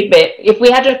habits. That's the tricky bit. If we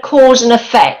had a cause and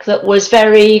effect that was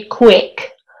very quick,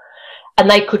 and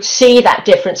they could see that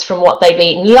difference from what they've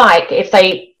eaten, like if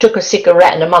they took a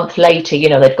cigarette and a month later,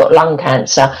 they've got lung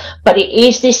cancer. But it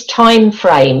is this time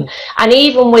frame. And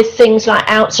even with things like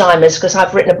Alzheimer's, because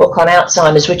I've written a book on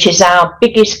Alzheimer's, which is our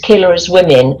biggest killer as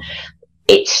women,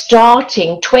 it's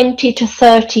starting 20 to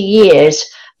 30 years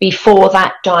before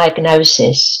that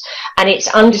diagnosis. And it's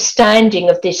understanding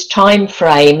of this time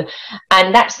frame.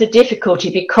 And that's the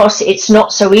difficulty, because it's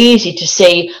not so easy to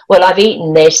see, well, I've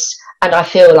eaten this and I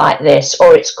feel like this,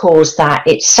 or it's caused that.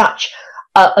 It's such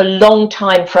a long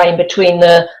time frame between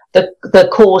the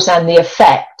cause and the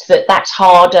effect that's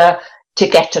harder to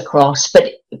get across.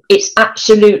 But it's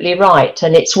absolutely right.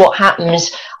 And it's what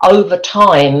happens over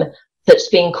time that's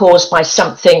being caused by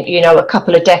something, a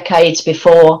couple of decades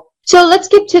before. So let's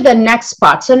get to the next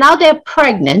part. So now they're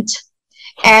pregnant.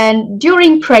 And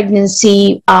during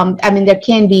pregnancy, there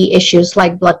can be issues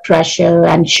like blood pressure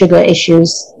and sugar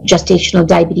issues, gestational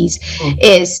diabetes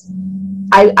is,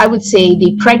 I would say,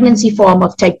 the pregnancy form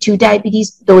of type 2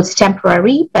 diabetes, though it's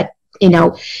temporary, but,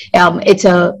 it's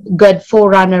a good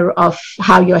forerunner of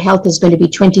how your health is going to be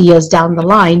 20 years down the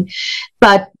line.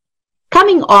 But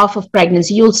coming off of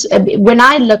pregnancy, when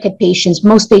I look at patients,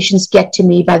 most patients get to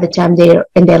me by the time they're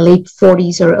in their late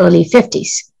 40s or early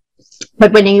 50s.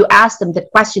 But when you ask them the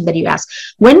question that you ask,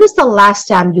 when was the last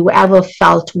time you ever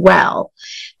felt well?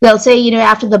 They'll say,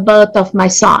 after the birth of my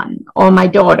son or my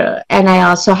daughter. And I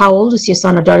ask, so how old is your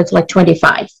son or daughter? It's like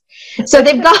 25. So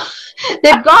they've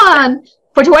gone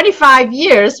for 25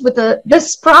 years with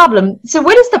this problem. So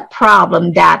what is the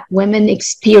problem that women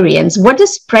experience? What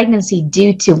does pregnancy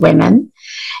do to women?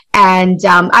 And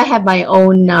I have my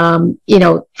own,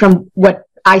 from what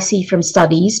I see from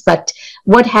studies, but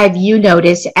what have you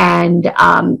noticed? And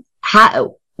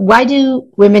why do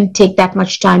women take that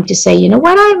much time to say, maybe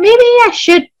I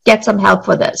should get some help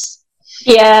for this?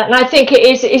 Yeah, and I think it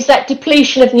is that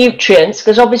depletion of nutrients,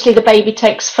 because obviously the baby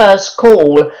takes first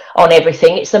call on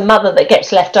everything. It's the mother that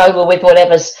gets left over with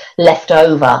whatever's left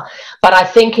over. But I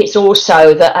think it's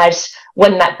also that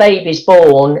when that baby's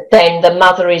born, then the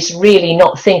mother is really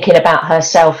not thinking about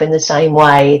herself in the same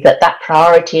way, that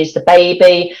priority is the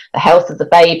baby, the health of the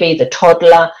baby, the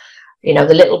toddler,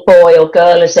 the little boy or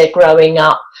girl as they're growing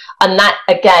up. And that,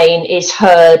 again, is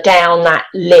her down that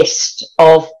list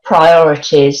of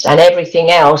priorities, and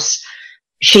everything else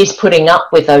she's putting up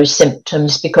with those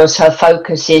symptoms because her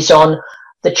focus is on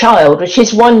the child, which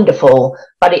is wonderful,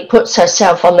 but it puts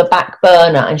herself on the back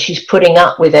burner, and she's putting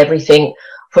up with everything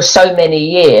for so many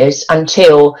years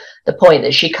until the point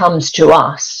that she comes to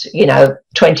us,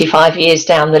 25 years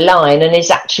down the line, and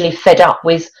is actually fed up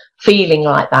with feeling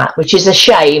like that, which is a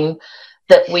shame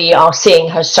that we are seeing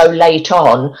her so late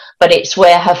on, but it's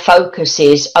where her focus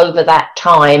is over that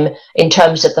time in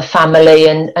terms of the family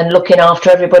and looking after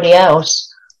everybody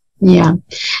else. Yeah.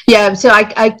 So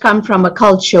I come from a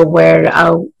culture where,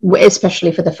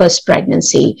 especially for the first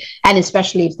pregnancy, and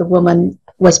especially if the woman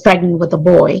was pregnant with a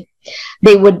boy,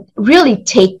 they would really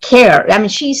take care. I mean,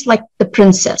 she's like the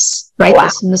princess, right? Wow.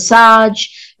 This massage,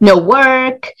 no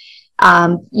work.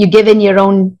 You give in your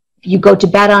own. You go to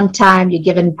bed on time, you're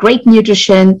given great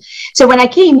nutrition. So when I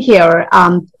came here,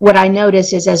 what I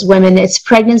noticed is as women, it's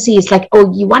pregnancy. It's like,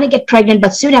 you want to get pregnant,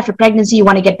 but soon after pregnancy, you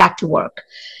want to get back to work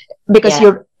because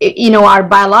our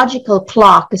biological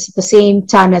clock is at the same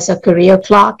time as a career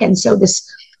clock. And so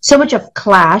there's so much of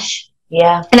clash.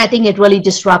 Yeah. And I think it really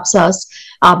disrupts us.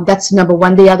 That's number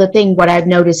one. The other thing, what I've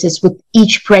noticed is with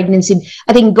each pregnancy,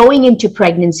 I think going into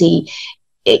pregnancy,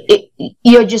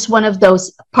 you're just one of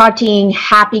those partying,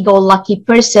 happy-go-lucky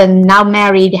person, now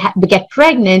married, get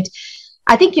pregnant.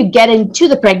 I think you get into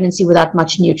the pregnancy without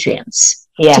much nutrients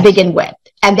to begin with.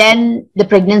 And then the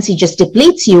pregnancy just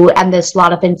depletes you, and there's a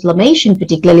lot of inflammation,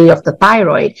 particularly of the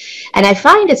thyroid. And I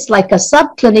find it's like a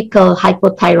subclinical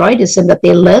hypothyroidism that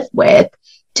they live with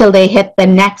till they hit the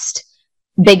next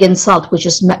big insult, which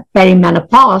is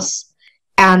perimenopause.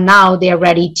 And now they're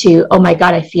ready to, oh my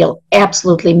God, I feel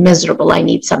absolutely miserable. I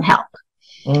need some help.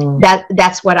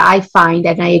 That's what I find.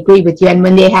 And I agree with you. And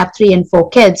when they have 3 and 4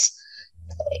 kids,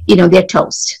 they're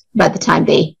toast by the time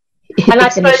they And I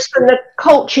suppose from the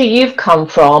culture you've come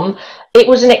from, it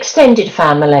was an extended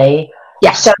family.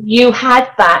 Yeah. So you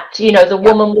had that, the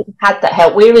woman would have had that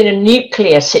help. We're in a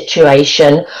nuclear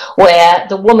situation where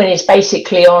the woman is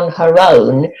basically on her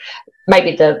own.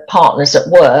 Maybe the partner's at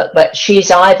work, but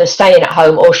she's either staying at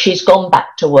home or she's gone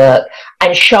back to work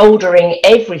and shouldering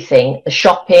everything, the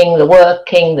shopping, the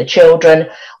working, the children,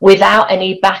 without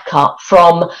any backup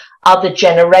from other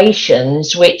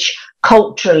generations, which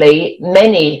culturally,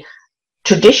 many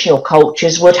traditional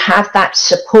cultures would have that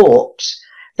support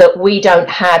that we don't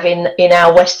have in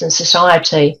our Western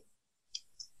society.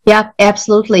 Yeah,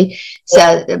 absolutely.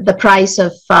 So the price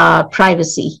of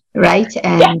privacy, right?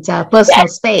 And personal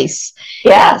space.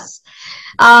 Yes.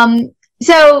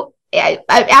 So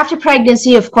after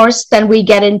pregnancy, of course, then we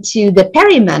get into the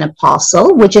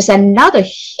perimenopausal, which is another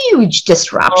huge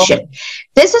disruption.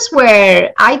 This is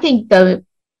where I think the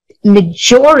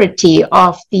majority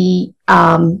of the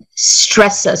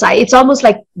stresses, it's almost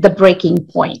like the breaking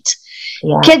point.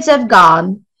 Yeah. Kids have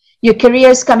gone, your career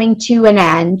is coming to an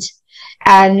end.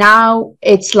 And now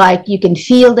it's like you can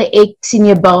feel the aches in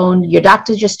your bone. Your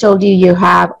doctor just told you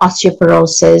have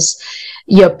osteoporosis.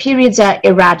 Your periods are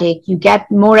erratic. You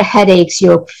get more headaches.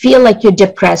 You feel like you're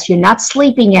depressed. You're not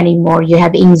sleeping anymore. You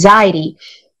have anxiety.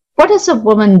 What does a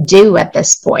woman do at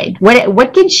this point?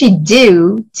 What can she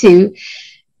do to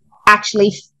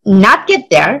actually not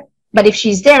get there? But if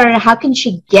she's there, how can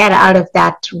she get out of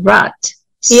that rut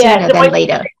sooner than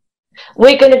later?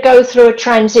 We're going to go through a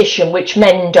transition, which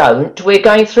men don't. We're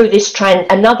going through this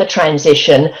another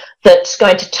transition that's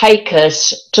going to take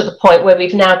us to the point where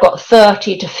we've now got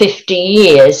 30 to 50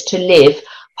 years to live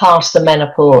past the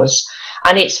menopause.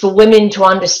 And it's for women to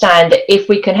understand that if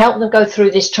we can help them go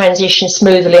through this transition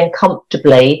smoothly and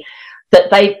comfortably, that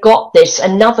they've got this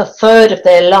another third of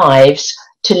their lives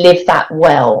to live that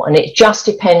well. And it just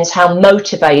depends how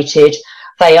motivated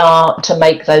they are to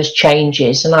make those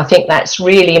changes. And I think that's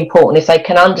really important, if they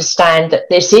can understand that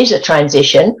this is a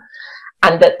transition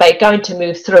and that they're going to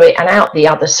move through it and out the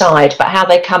other side. But how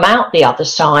they come out the other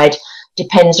side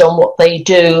depends on what they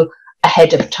do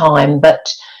ahead of time.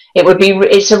 But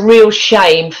it's a real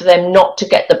shame for them not to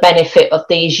get the benefit of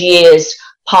these years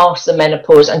past the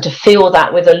menopause and to feel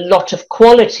that with a lot of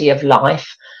quality of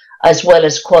life as well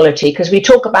as quality. Because we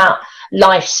talk about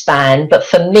lifespan, but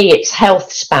for me it's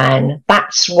health span.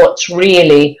 That's what's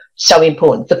really so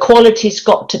important. The quality's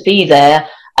got to be there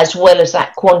as well as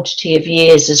that quantity of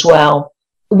years as well.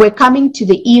 We're coming to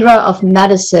the era of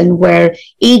medicine where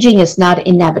aging is not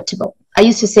inevitable. I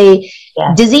used to say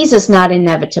disease is not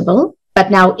inevitable,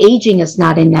 but now aging is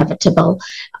not inevitable.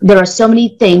 There are so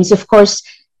many things, of course,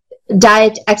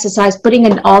 diet, exercise, putting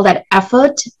in all that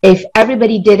effort. If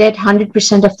everybody did it,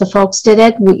 100% of the folks did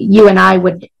it, you and I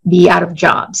would be out of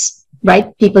jobs,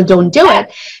 right? People don't do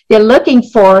it. They're looking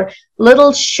for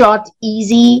little short,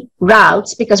 easy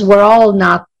routes because we're all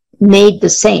not made the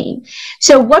same.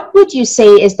 So what would you say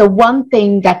is the one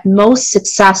thing that most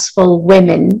successful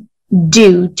women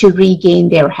do to regain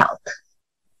their health?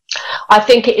 I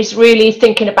think it is really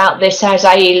thinking about this as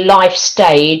a life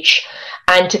stage,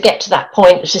 and to get to that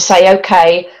point is to say,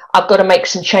 okay, I've got to make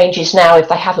some changes now if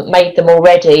they haven't made them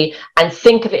already, and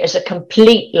think of it as a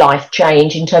complete life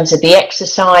change in terms of the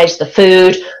exercise, the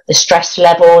food, the stress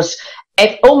levels,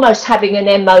 almost having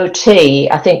an MOT.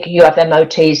 I think you have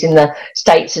MOTs in the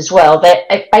States as well.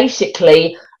 They're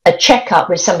basically a checkup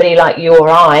with somebody like you or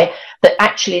I that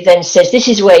actually then says, this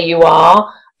is where you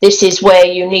are, this is where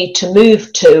you need to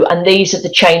move to, and these are the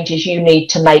changes you need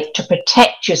to make to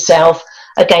protect yourself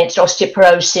against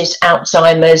osteoporosis,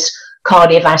 Alzheimer's,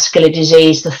 cardiovascular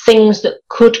disease, the things that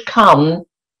could come,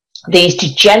 these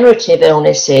degenerative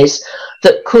illnesses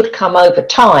that could come over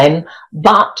time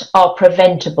but are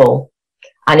preventable.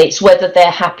 And it's whether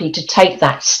they're happy to take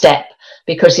that step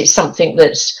because it's something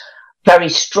that's very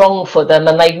strong for them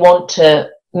and they want to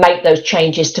make those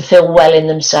changes to feel well in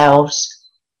themselves.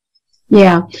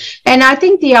 Yeah. And I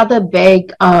think the other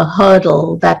big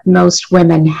hurdle that most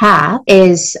women have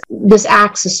is this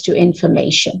access to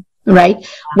information, right?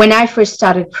 When I first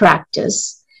started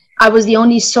practice, I was the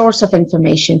only source of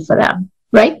information for them,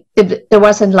 right? There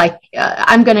wasn't like,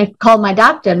 I'm going to call my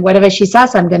doctor and whatever she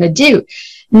says, I'm going to do.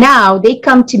 Now they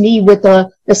come to me with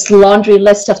this laundry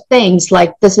list of things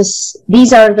like,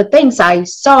 these are the things I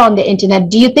saw on the internet.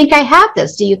 Do you think I have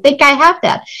this? Do you think I have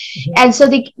that? Mm-hmm. And so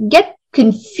they get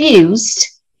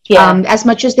confused, as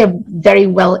much as they're very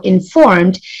well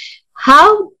informed.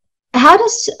 How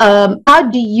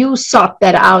do you sort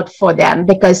that out for them?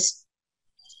 Because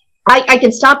I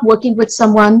can start working with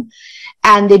someone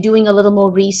and they're doing a little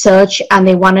more research and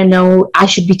they want to know, I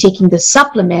should be taking this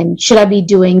supplement, should I be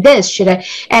doing this,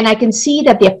 and I can see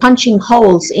that they're punching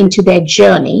holes into their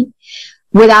journey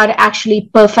without actually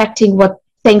perfecting what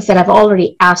things that I've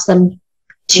already asked them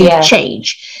to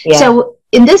change. So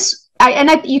in this,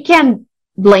 you can't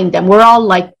blame them. We're all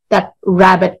like that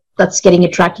rabbit that's getting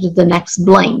attracted to the next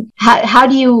bling. How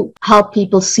do you help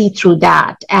people see through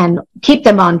that and keep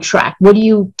them on track? What do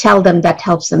you tell them that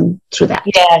helps them through that?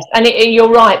 Yes, and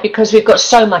you're right, because we've got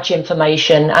so much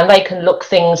information and they can look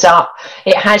things up.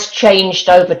 It has changed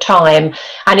over time,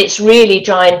 and it's really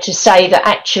trying to say that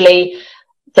actually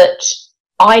that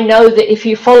I know that if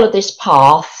you follow this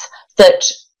path, that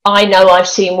I know I've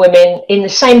seen women in the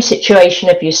same situation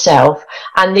of yourself,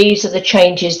 and these are the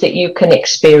changes that you can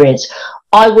experience.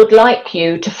 I would like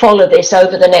you to follow this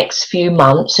over the next few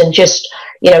months and just,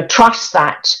 trust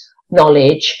that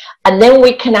knowledge. And then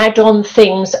we can add on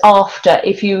things after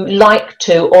if you like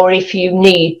to or if you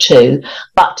need to.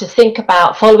 But to think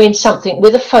about following something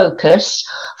with a focus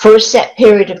for a set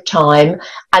period of time,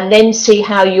 and then see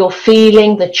how you're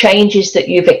feeling, the changes that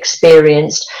you've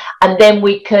experienced, and then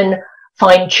we can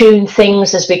fine-tune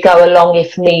things as we go along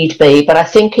if need be. But I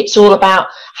think it's all about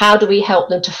how do we help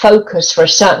them to focus for a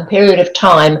certain period of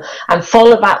time and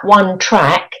follow that one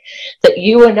track that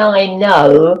you and I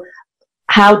know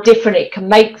how different it can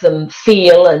make them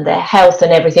feel and their health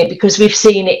and everything, because we've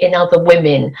seen it in other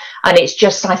women. And it's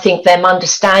just, I think, them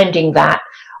understanding that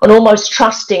and almost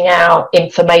trusting our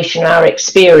information, our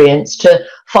experience, to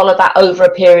follow that over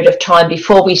a period of time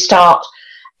before we start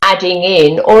adding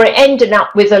in, or it ended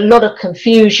up with a lot of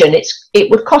confusion. It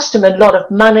would cost them a lot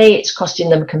of money. It's costing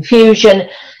them confusion.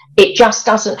 It just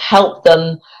doesn't help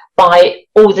them by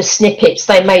all the snippets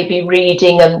they may be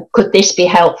reading, and could this be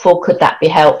helpful, could that be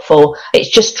helpful. It's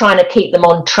just trying to keep them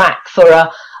on track for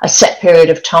a set period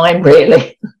of time,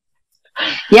 really.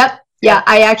 Yep. Yeah,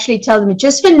 I actually tell them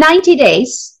just for 90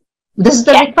 days, this is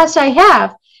the request I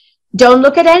have. Don't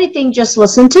look at anything, just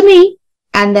listen to me,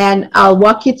 and then I'll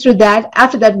walk you through that.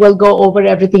 After that, we'll go over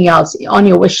everything else on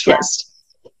your wish list.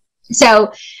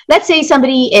 So let's say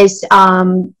somebody is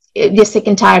they're sick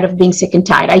and tired of being sick and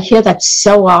tired. I hear that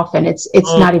so often. It's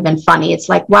not even funny. It's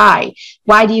like, why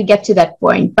do you get to that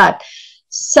point? But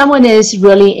someone is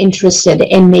really interested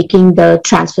in making the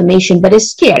transformation, but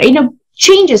is scared.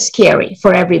 Change is scary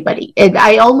for everybody.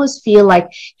 I almost feel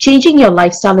like changing your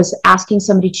lifestyle is asking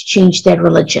somebody to change their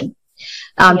religion.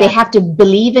 They have to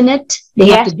believe in it. They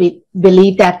have to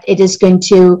believe that it is going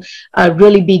to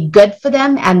really be good for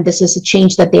them, and this is a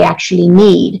change that they actually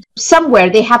need. Somewhere,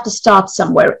 they have to start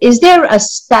somewhere. Is there a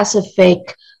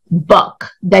specific book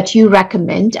that you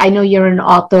recommend? I know you're an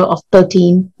author of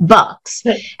 13 books,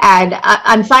 and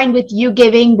I'm fine with you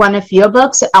giving one of your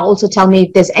books. Also tell me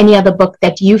if there's any other book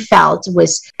that you felt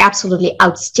was absolutely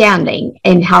outstanding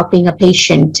in helping a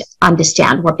patient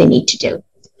understand what they need to do.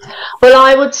 Well,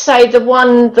 I would say the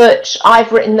one that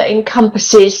I've written that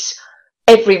encompasses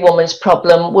every woman's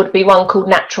problem would be one called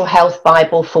Natural Health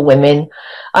Bible for Women.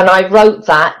 And I wrote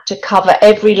that to cover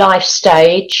every life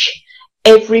stage,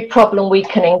 every problem we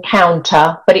can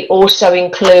encounter, but it also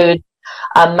includes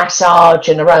massage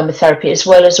and aromatherapy, as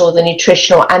well as all the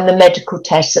nutritional and the medical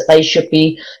tests that they should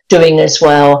be doing as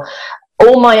well.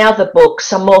 All my other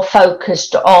books are more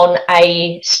focused on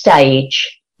a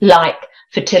stage, like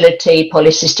fertility,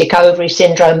 polycystic ovary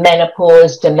syndrome,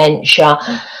 menopause, dementia,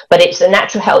 but it's the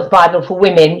Natural Health Bible for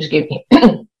Women,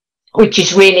 which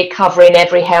is really covering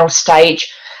every health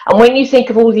stage. And when you think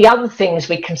of all the other things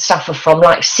we can suffer from,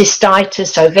 like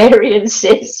cystitis, ovarian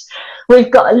cysts,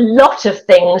 we've got a lot of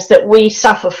things that we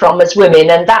suffer from as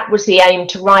women, and that was the aim,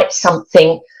 to write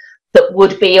something that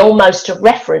would be almost a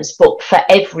reference book for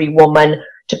every woman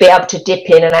to be able to dip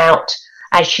in and out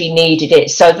as she needed it.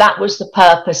 So that was the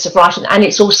purpose of writing, and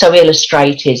it's also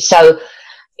illustrated. So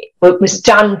it was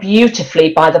done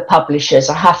beautifully by the publishers,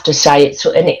 I have to say. It's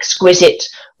an exquisite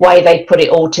way they put it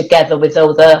all together with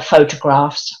all the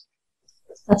photographs.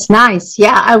 That's nice.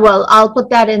 Yeah, I'll put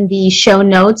that in the show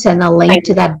notes and a link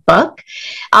to that book.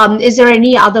 Is there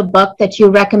any other book that you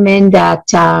recommend that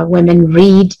women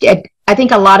read? I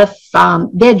think a lot of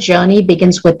their journey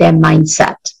begins with their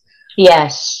mindset.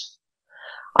 Yes.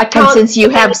 And since you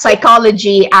have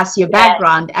psychology as your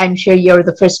background, I'm sure you're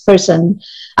the first person.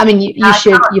 I mean, I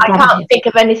can't think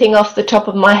of anything off the top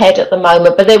of my head at the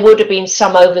moment, but there would have been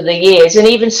some over the years, and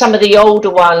even some of the older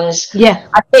ones. Yeah.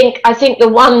 I think the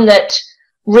one that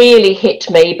really hit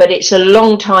me, but it's a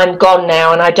long time gone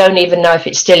now, and I don't even know if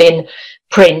it's still in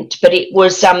print, but it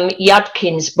was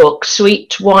Yudkin's book,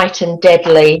 Sweet, White and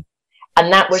Deadly,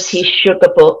 and that was his sugar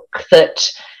book that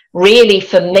really,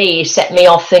 for me, set me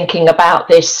off thinking about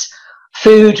this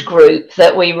food group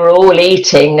that we were all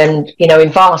eating, and in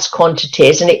vast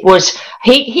quantities. And it was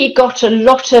he got a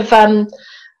lot of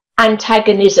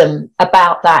antagonism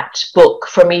about that book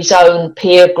from his own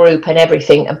peer group and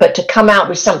everything, but to come out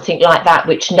with something like that,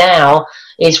 which now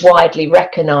is widely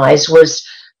recognized, was,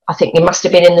 I think it must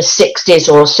have been in the 60s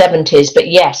or 70s, but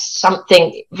yes,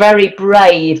 something very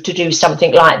brave to do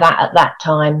something like that at that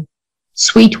time.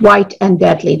 Sweet, White and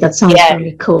Deadly. That sounds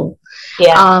really cool.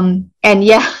 Yeah. And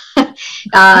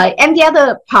the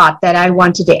other part that I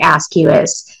wanted to ask you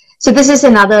is, so this is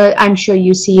another, I'm sure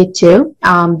you see it too,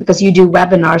 because you do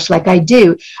webinars like I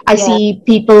do. I see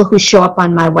people who show up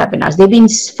on my webinars. They've been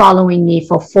following me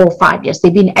for 4 or 5 years.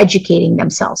 They've been educating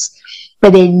themselves,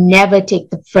 but they never take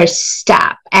the first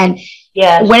step. And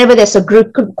whenever there's a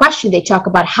group question, they talk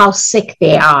about how sick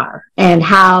they are and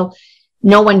how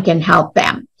no one can help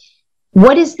them.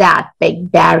 What is that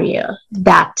big barrier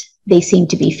that they seem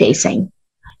to be facing?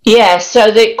 Yeah,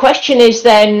 so the question is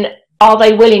then, are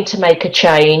they willing to make a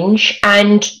change?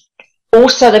 And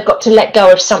also they've got to let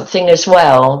go of something as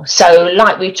well. So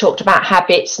like we talked about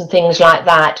habits and things like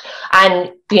that,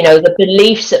 and, the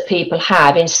beliefs that people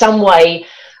have, in some way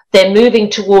they're moving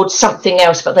towards something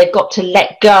else, but they've got to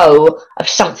let go of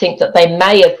something that they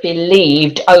may have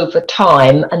believed over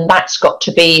time, and that's got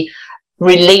to be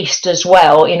released as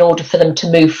well in order for them to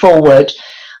move forward.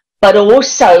 But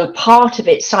also part of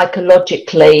it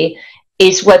psychologically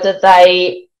is whether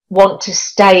they want to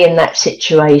stay in that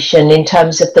situation in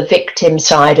terms of the victim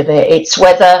side of it. It's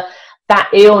whether that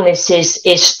illness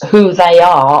is who they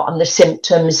are, and the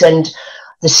symptoms and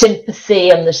the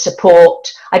sympathy and the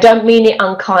support. I don't mean it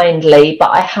unkindly, but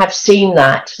I have seen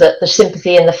that the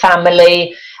sympathy in the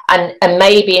family and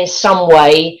maybe in some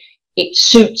way it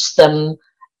suits them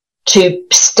to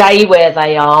stay where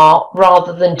they are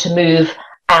rather than to move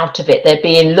out of it. They're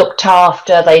being looked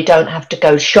after. They don't have to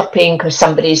go shopping because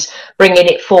somebody's bringing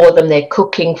it for them. They're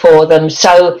cooking for them.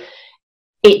 So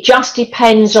it just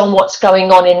depends on what's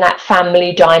going on in that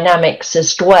family dynamics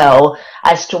as well,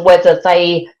 as to whether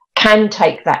they can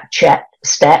take that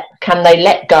step. Can they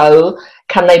let go?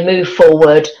 Can they move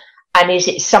forward? And is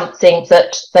it something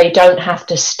that they don't have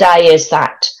to stay as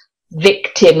that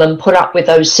victim and put up with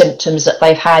those symptoms that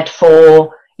they've had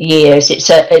for years? It's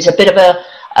a bit of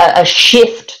a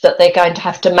shift that they're going to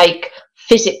have to make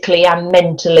physically and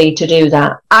mentally to do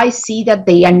that. I see that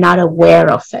they are not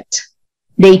aware of it.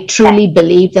 They truly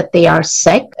believe that they are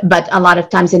sick, but a lot of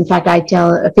times, in fact, I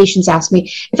tell patients ask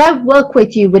me, if I work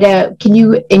with you, can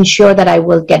you ensure that I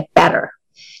will get better?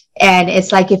 And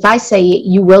it's like, if I say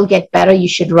you will get better, you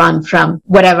should run from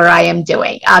whatever I am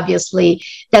doing. Obviously,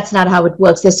 that's not how it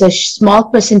works. There's a small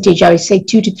percentage, I would say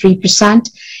 2 to 3%.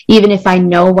 Even if I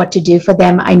know what to do for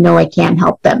them, I know I can't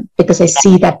help them because I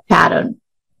see that pattern.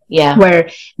 Yeah. Where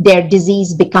their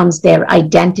disease becomes their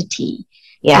identity.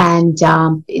 Yeah. And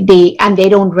they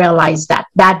don't realize that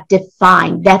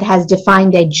has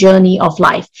defined their journey of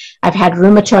life. I've had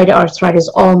rheumatoid arthritis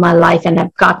all my life, and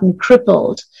I've gotten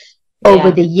crippled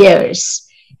over the years,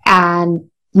 and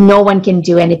no one can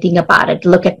do anything about it.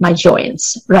 Look at my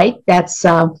joints, right? That's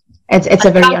it's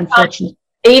a very unfortunate.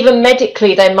 Even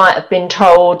medically, they might have been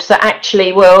told that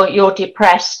actually, well, you're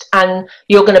depressed and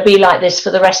you're going to be like this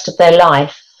for the rest of their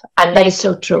life. And that is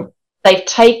so true. They've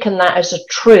taken that as a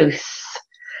truth,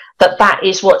 that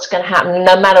is what's going to happen,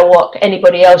 no matter what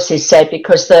anybody else has said,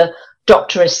 because the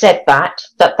doctor has said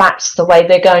that's the way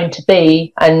they're going to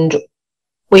be. And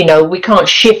we know we can't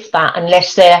shift that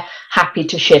unless they're happy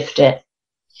to shift it.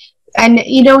 And,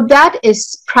 that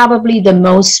is probably the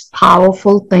most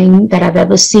powerful thing that I've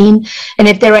ever seen. And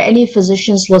if there are any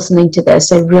physicians listening to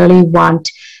this, I really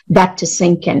want that to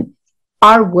sink in.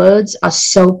 Our words are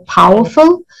so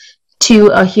powerful to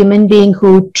a human being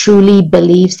who truly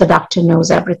believes the doctor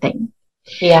knows everything.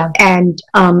 Yeah. And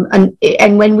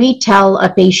when we tell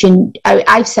a patient,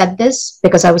 I've said this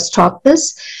because I was taught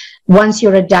this, once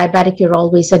you're a diabetic, you're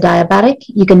always a diabetic.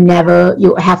 You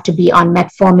have to be on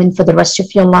metformin for the rest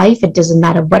of your life. It doesn't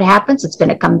matter what happens, it's going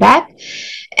to come back.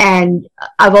 And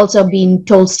I've also been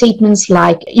told statements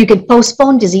like, you can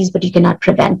postpone disease, but you cannot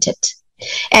prevent it.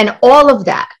 And all of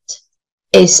that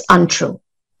is untrue.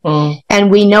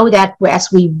 And we know that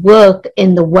as we work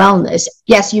in the wellness,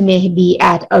 yes, you may be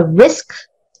at a risk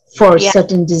for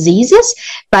certain diseases,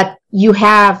 but you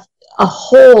have a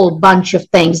whole bunch of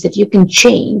things that you can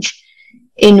change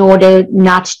in order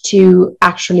not to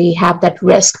actually have that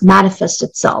risk manifest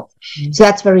itself. So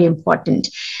that's very important.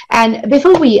 And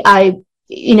before I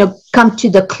come to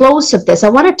the close of this, I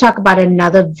want to talk about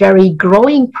another very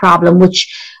growing problem,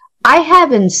 which I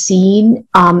haven't seen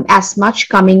as much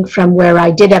coming from where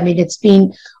I did. I mean, it's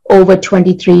been over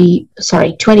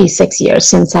 26 years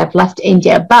since I've left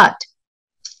India, but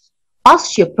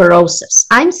osteoporosis,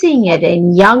 I'm seeing it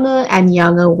in younger and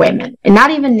younger women, and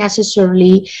not even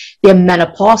necessarily they're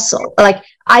menopausal. Like,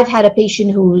 I've had a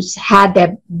patient who's had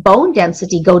their bone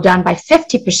density go down by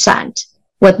 50%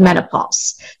 with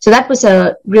menopause. So that was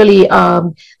a really,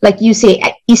 like you say,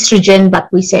 estrogen,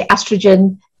 but we say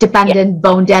estrogen dependent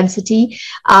bone density.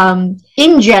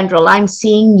 In general, I'm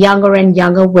seeing younger and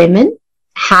younger women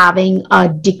having a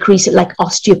decrease, like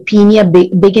osteopenia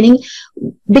beginning,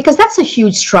 because that's a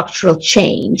huge structural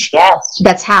change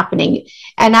that's happening.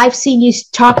 And I've seen you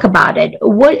talk about it.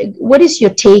 What is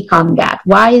your take on that?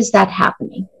 Why is that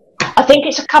happening? I think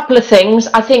it's a couple of things.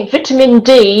 I think vitamin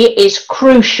D is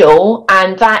crucial,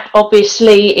 and that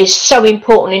obviously is so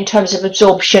important in terms of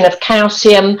absorption of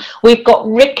calcium. We've got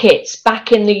rickets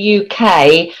back in the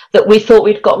UK that we thought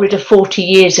we'd got rid of 40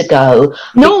 years ago.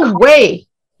 No way.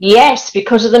 Yes,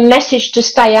 because of the message to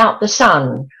stay out the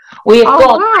sun. We have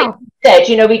like you said,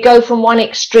 we go from one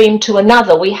extreme to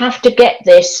another. We have to get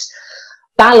this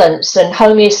balance and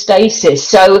homeostasis.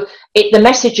 So the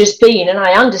message has been, and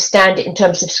I understand it in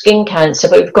terms of skin cancer,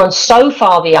 but we've gone so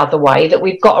far the other way that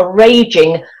we've got a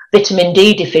raging vitamin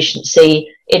D deficiency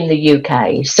in the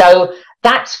UK. So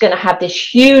that's going to have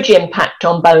this huge impact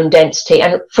on bone density.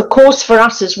 And of course, for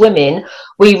us as women,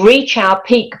 we reach our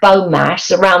peak bone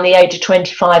mass around the age of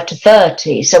 25 to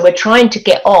 30. So we're trying to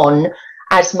get on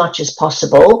as much as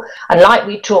possible. And like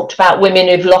we talked about, women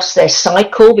who've lost their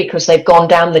cycle because they've gone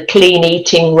down the clean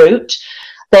eating route,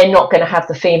 they're not going to have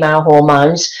the female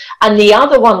hormones. And the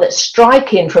other one that's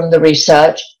striking from the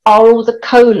research are all the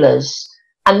colas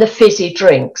and the fizzy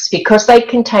drinks, because they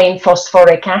contain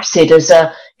phosphoric acid as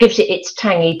a gives it its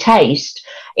tangy taste,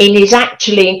 it is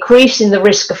actually increasing the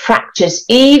risk of fractures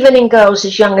even in girls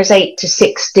as young as 8 to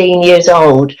 16 years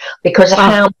old because of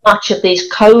how much of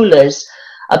these colas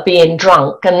are being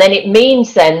drunk. And then it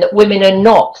means then that women are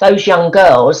not, those young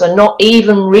girls are not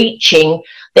even reaching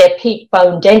their peak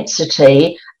bone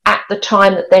density at the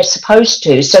time that they're supposed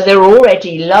to. So they're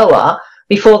already lower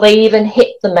before they even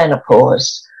hit the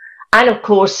menopause. And of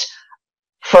course,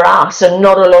 for us, and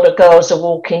not a lot of girls are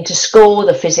walking to school,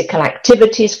 the physical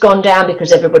activity's gone down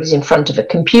because everybody's in front of a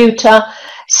computer.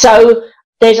 So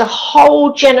there's a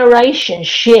whole generation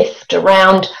shift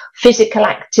around physical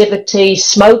activity,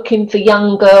 smoking for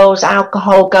young girls,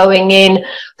 alcohol going in,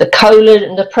 the cola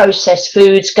and the processed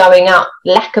foods going up,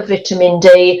 lack of vitamin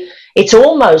D. It's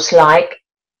almost like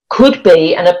could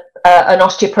be an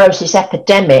osteoporosis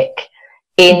epidemic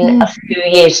in a few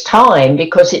years' time,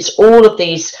 because it's all of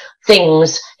these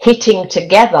things hitting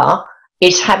together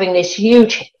is having this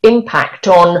huge impact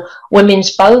on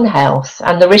women's bone health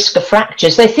and the risk of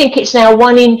fractures. They think it's now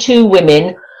 1 in 2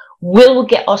 women will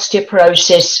get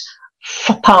osteoporosis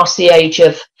past the age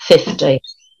of 50.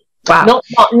 Wow.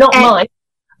 Not mine,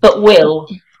 but will.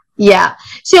 Yeah.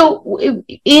 So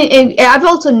I've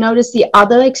also noticed the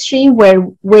other extreme where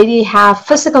they have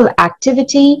physical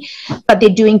activity, but they're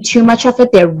doing too much of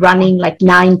it. They're running like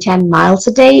 9-10 miles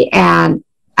a day. And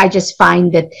I just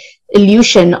find that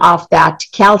elution of that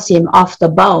calcium off the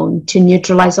bone to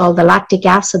neutralize all the lactic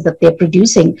acid that they're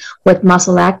producing with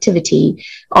muscle activity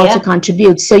also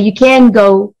contributes. So you can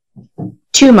go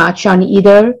too much on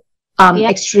either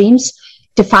extremes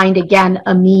to find, again,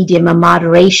 a medium, a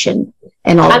moderation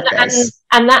in all of this.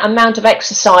 And that amount of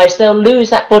exercise, they'll lose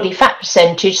that body fat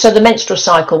percentage, so the menstrual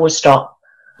cycle will stop.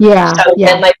 Yeah. So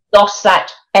then they've lost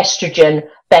that estrogen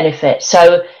benefit.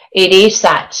 So it is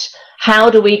that, how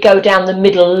do we go down the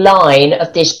middle line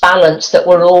of this balance that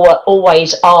we're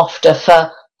always after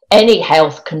for any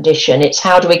health condition? It's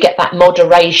how do we get that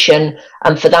moderation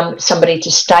and for somebody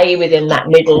to stay within that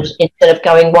middle instead of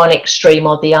going one extreme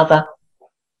or the other.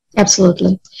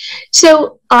 Absolutely.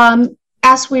 So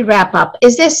as we wrap up,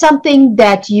 is there something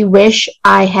that you wish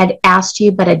I had asked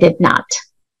you, but I did not?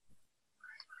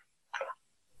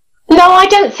 No, I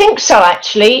don't think so,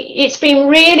 actually. It's been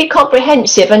really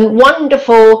comprehensive and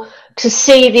wonderful to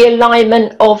see the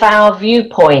alignment of our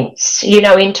viewpoints, you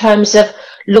know, in terms of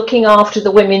looking after the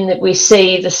women that we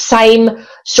see, the same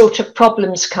sort of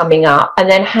problems coming up, and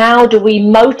then how do we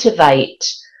motivate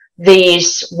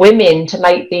these women to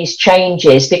make these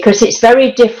changes? Because it's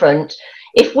very different.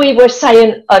 If we were,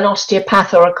 say, an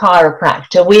osteopath or a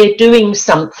chiropractor, we're doing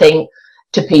something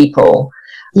to people.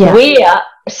 Yeah. We're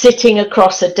sitting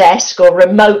across a desk or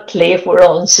remotely, if we're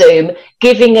on Zoom,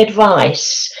 giving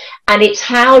advice. And it's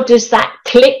how does that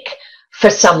click for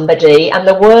somebody, and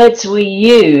the words we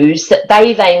use that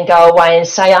they then go away and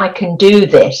say, I can do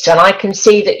this. And I can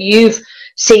see that you've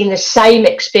seen the same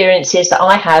experiences that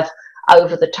I have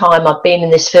over the time I've been in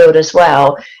this field as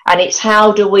well. And it's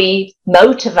how do we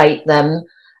motivate them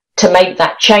to make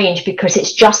that change, because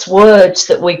it's just words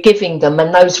that we're giving them,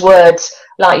 and those words,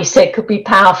 like you said, could be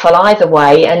powerful either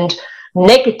way. And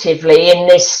negatively in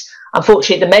this,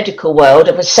 unfortunately, the medical world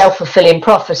of a self-fulfilling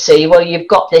prophecy, well, you've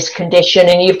got this condition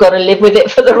and you've got to live with it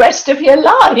for the rest of your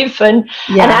life. And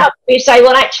how do we say,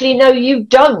 well, actually, no, you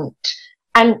don't.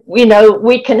 And, you know,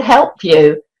 we can help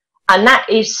you. And that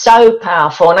is so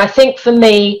powerful. And I think for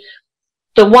me,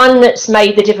 the one that's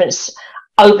made the difference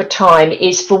over time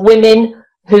is for women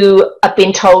who have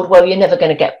been told, well, you're never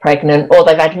going to get pregnant, or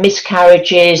they've had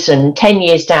miscarriages, and 10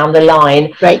 years down the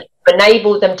line,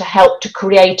 enable them to help to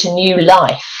create a new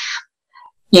life.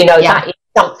 You know, that is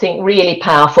something really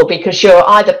powerful, because you're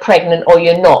either pregnant or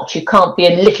you're not. You can't be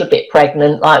a little bit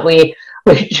pregnant like we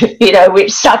you know,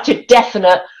 it's such a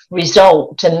definite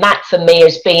result. And that for me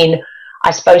has been,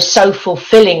 I suppose, so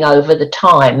fulfilling over the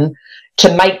time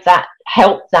to make that,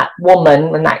 help that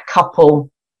woman and that couple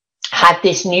had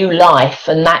this new life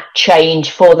and that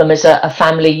change for them as a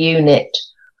family unit.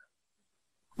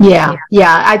 Yeah,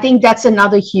 I think that's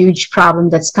another huge problem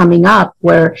that's coming up,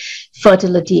 where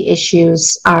fertility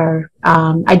issues are,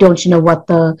 I don't know what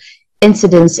the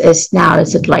incidence is now.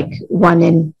 Is it like 1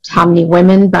 in how many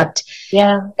women? But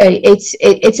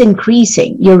it's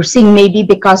increasing. You're seeing maybe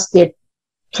because they're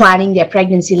planning their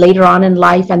pregnancy later on in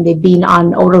life and they've been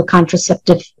on oral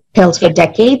contraceptive pills for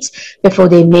decades before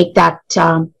they make that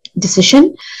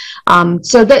decision.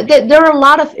 So there are a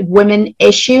lot of women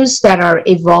issues that are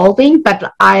evolving,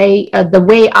 but the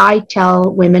way I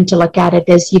tell women to look at it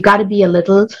is you got to be a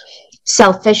little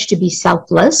selfish to be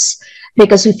selfless.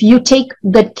 Because if you take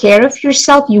good care of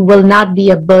yourself, you will not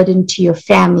be a burden to your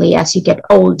family as you get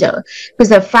older. Because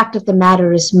the fact of the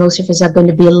matter is most of us are going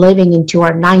to be living into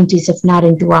our 90s, if not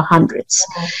into our hundreds.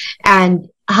 And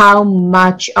how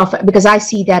much of, because I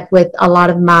see that with a lot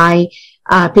of my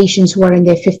patients who are in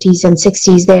their 50s and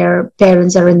 60s, their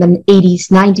parents are in the 80s,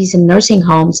 90s in nursing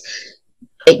homes.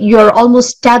 You're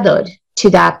almost tethered to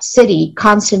that city,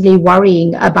 constantly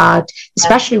worrying about,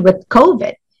 especially with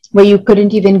COVID, where you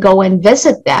couldn't even go and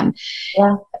visit them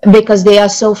because they are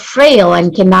so frail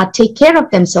and cannot take care of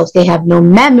themselves. They have no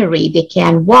memory. They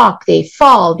can't walk. They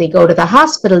fall. They go to the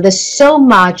hospital. There's so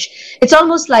much. It's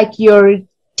almost like you're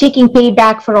taking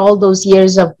payback for all those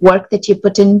years of work that you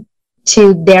put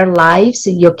into their lives,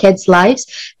 your kids'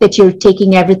 lives, that you're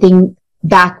taking everything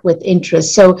back with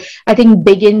interest. So I think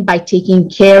begin by taking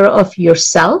care of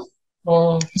yourself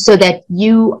so that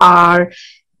you are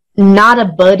not a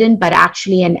burden, but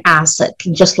actually an asset,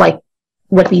 just like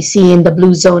what we see in the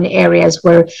blue zone areas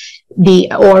where the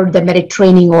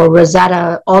Mediterranean or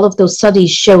Rosetta, all of those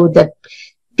studies show that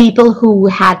people who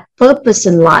had purpose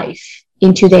in life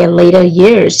into their later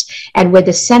years and were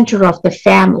the center of the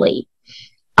family,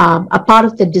 a part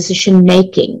of the decision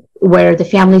making, where the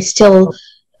family still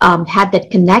had that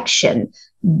connection,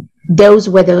 those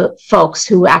were the folks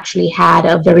who actually had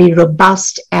a very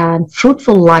robust and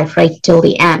fruitful life right till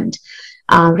the end,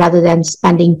 rather than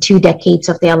spending 2 decades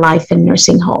of their life in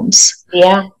nursing homes.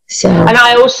 Yeah. So, and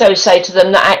I also say to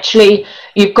them that actually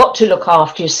you've got to look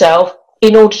after yourself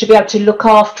in order to be able to look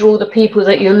after all the people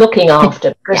that you're looking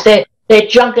after, because they're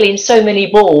juggling so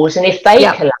many balls, and if they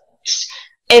collapse,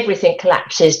 everything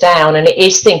collapses down. And it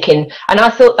is thinking, and I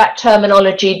thought that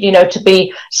terminology, to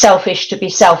be selfish, to be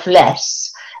selfless,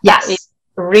 that is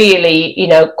really,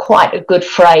 quite a good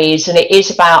phrase. And it is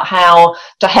about how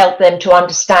to help them to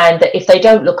understand that if they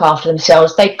don't look after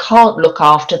themselves, they can't look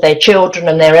after their children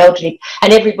and their elderly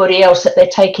and everybody else that they're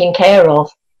taking care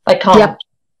of. They can't. Yep.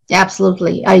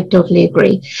 Absolutely. I totally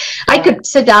agree. I could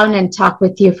sit down and talk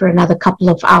with you for another couple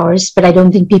of hours, but I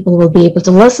don't think people will be able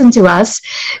to listen to us.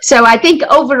 So I think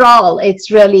overall,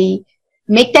 it's really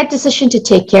make that decision to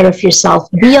take care of yourself.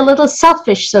 Be a little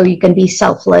selfish so you can be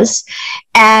selfless.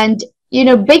 And,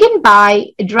 begin by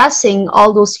addressing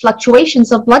all those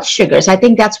fluctuations of blood sugars. I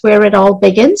think that's where it all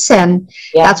begins. And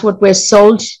that's what we're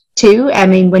sold to. I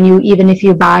mean, if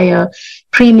you buy a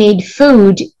pre-made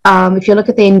food, if you look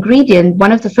at the ingredient,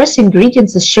 one of the first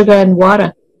ingredients is sugar and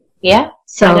water. Yeah,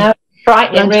 so I know.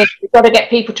 Frightening, really. We've got to get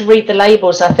people to read the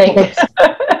labels, I think.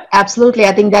 Absolutely.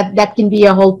 I think that can be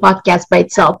a whole podcast by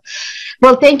itself.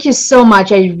 Well, thank you so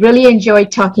much. I really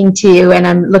enjoyed talking to you, and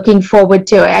I'm looking forward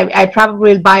to it. I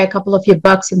probably will buy a couple of your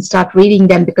books and start reading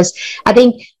them, because I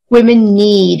think women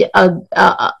need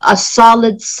a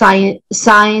solid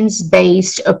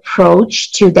science-based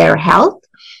approach to their health,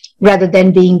 rather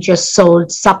than being just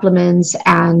sold supplements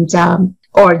and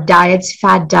or diets,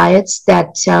 fad diets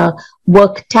that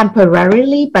work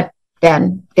temporarily, but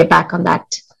then they're back on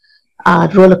that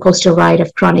roller coaster ride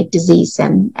of chronic disease,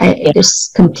 and it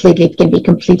can be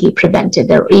completely prevented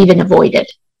or even avoided.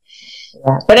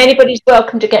 Yeah. But anybody's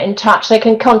welcome to get in touch. They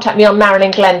can contact me on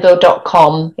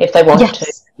marilynglenville.com if they want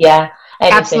to. Yeah.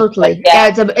 Anything. Absolutely.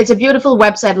 It's a beautiful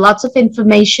website, lots of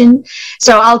information.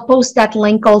 So I'll post that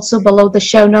link also below the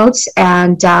show notes.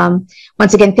 And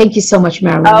once again, thank you so much,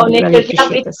 Marilyn. Oh, Nick, it's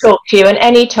lovely to talk to you. And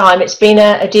anytime, it's been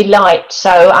a delight.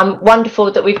 So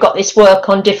wonderful that we've got this work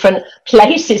on different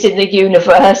places in the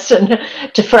universe, and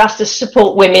for us to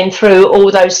support women through all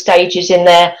those stages in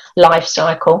their life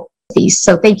cycle.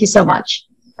 So thank you so much.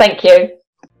 Thank you.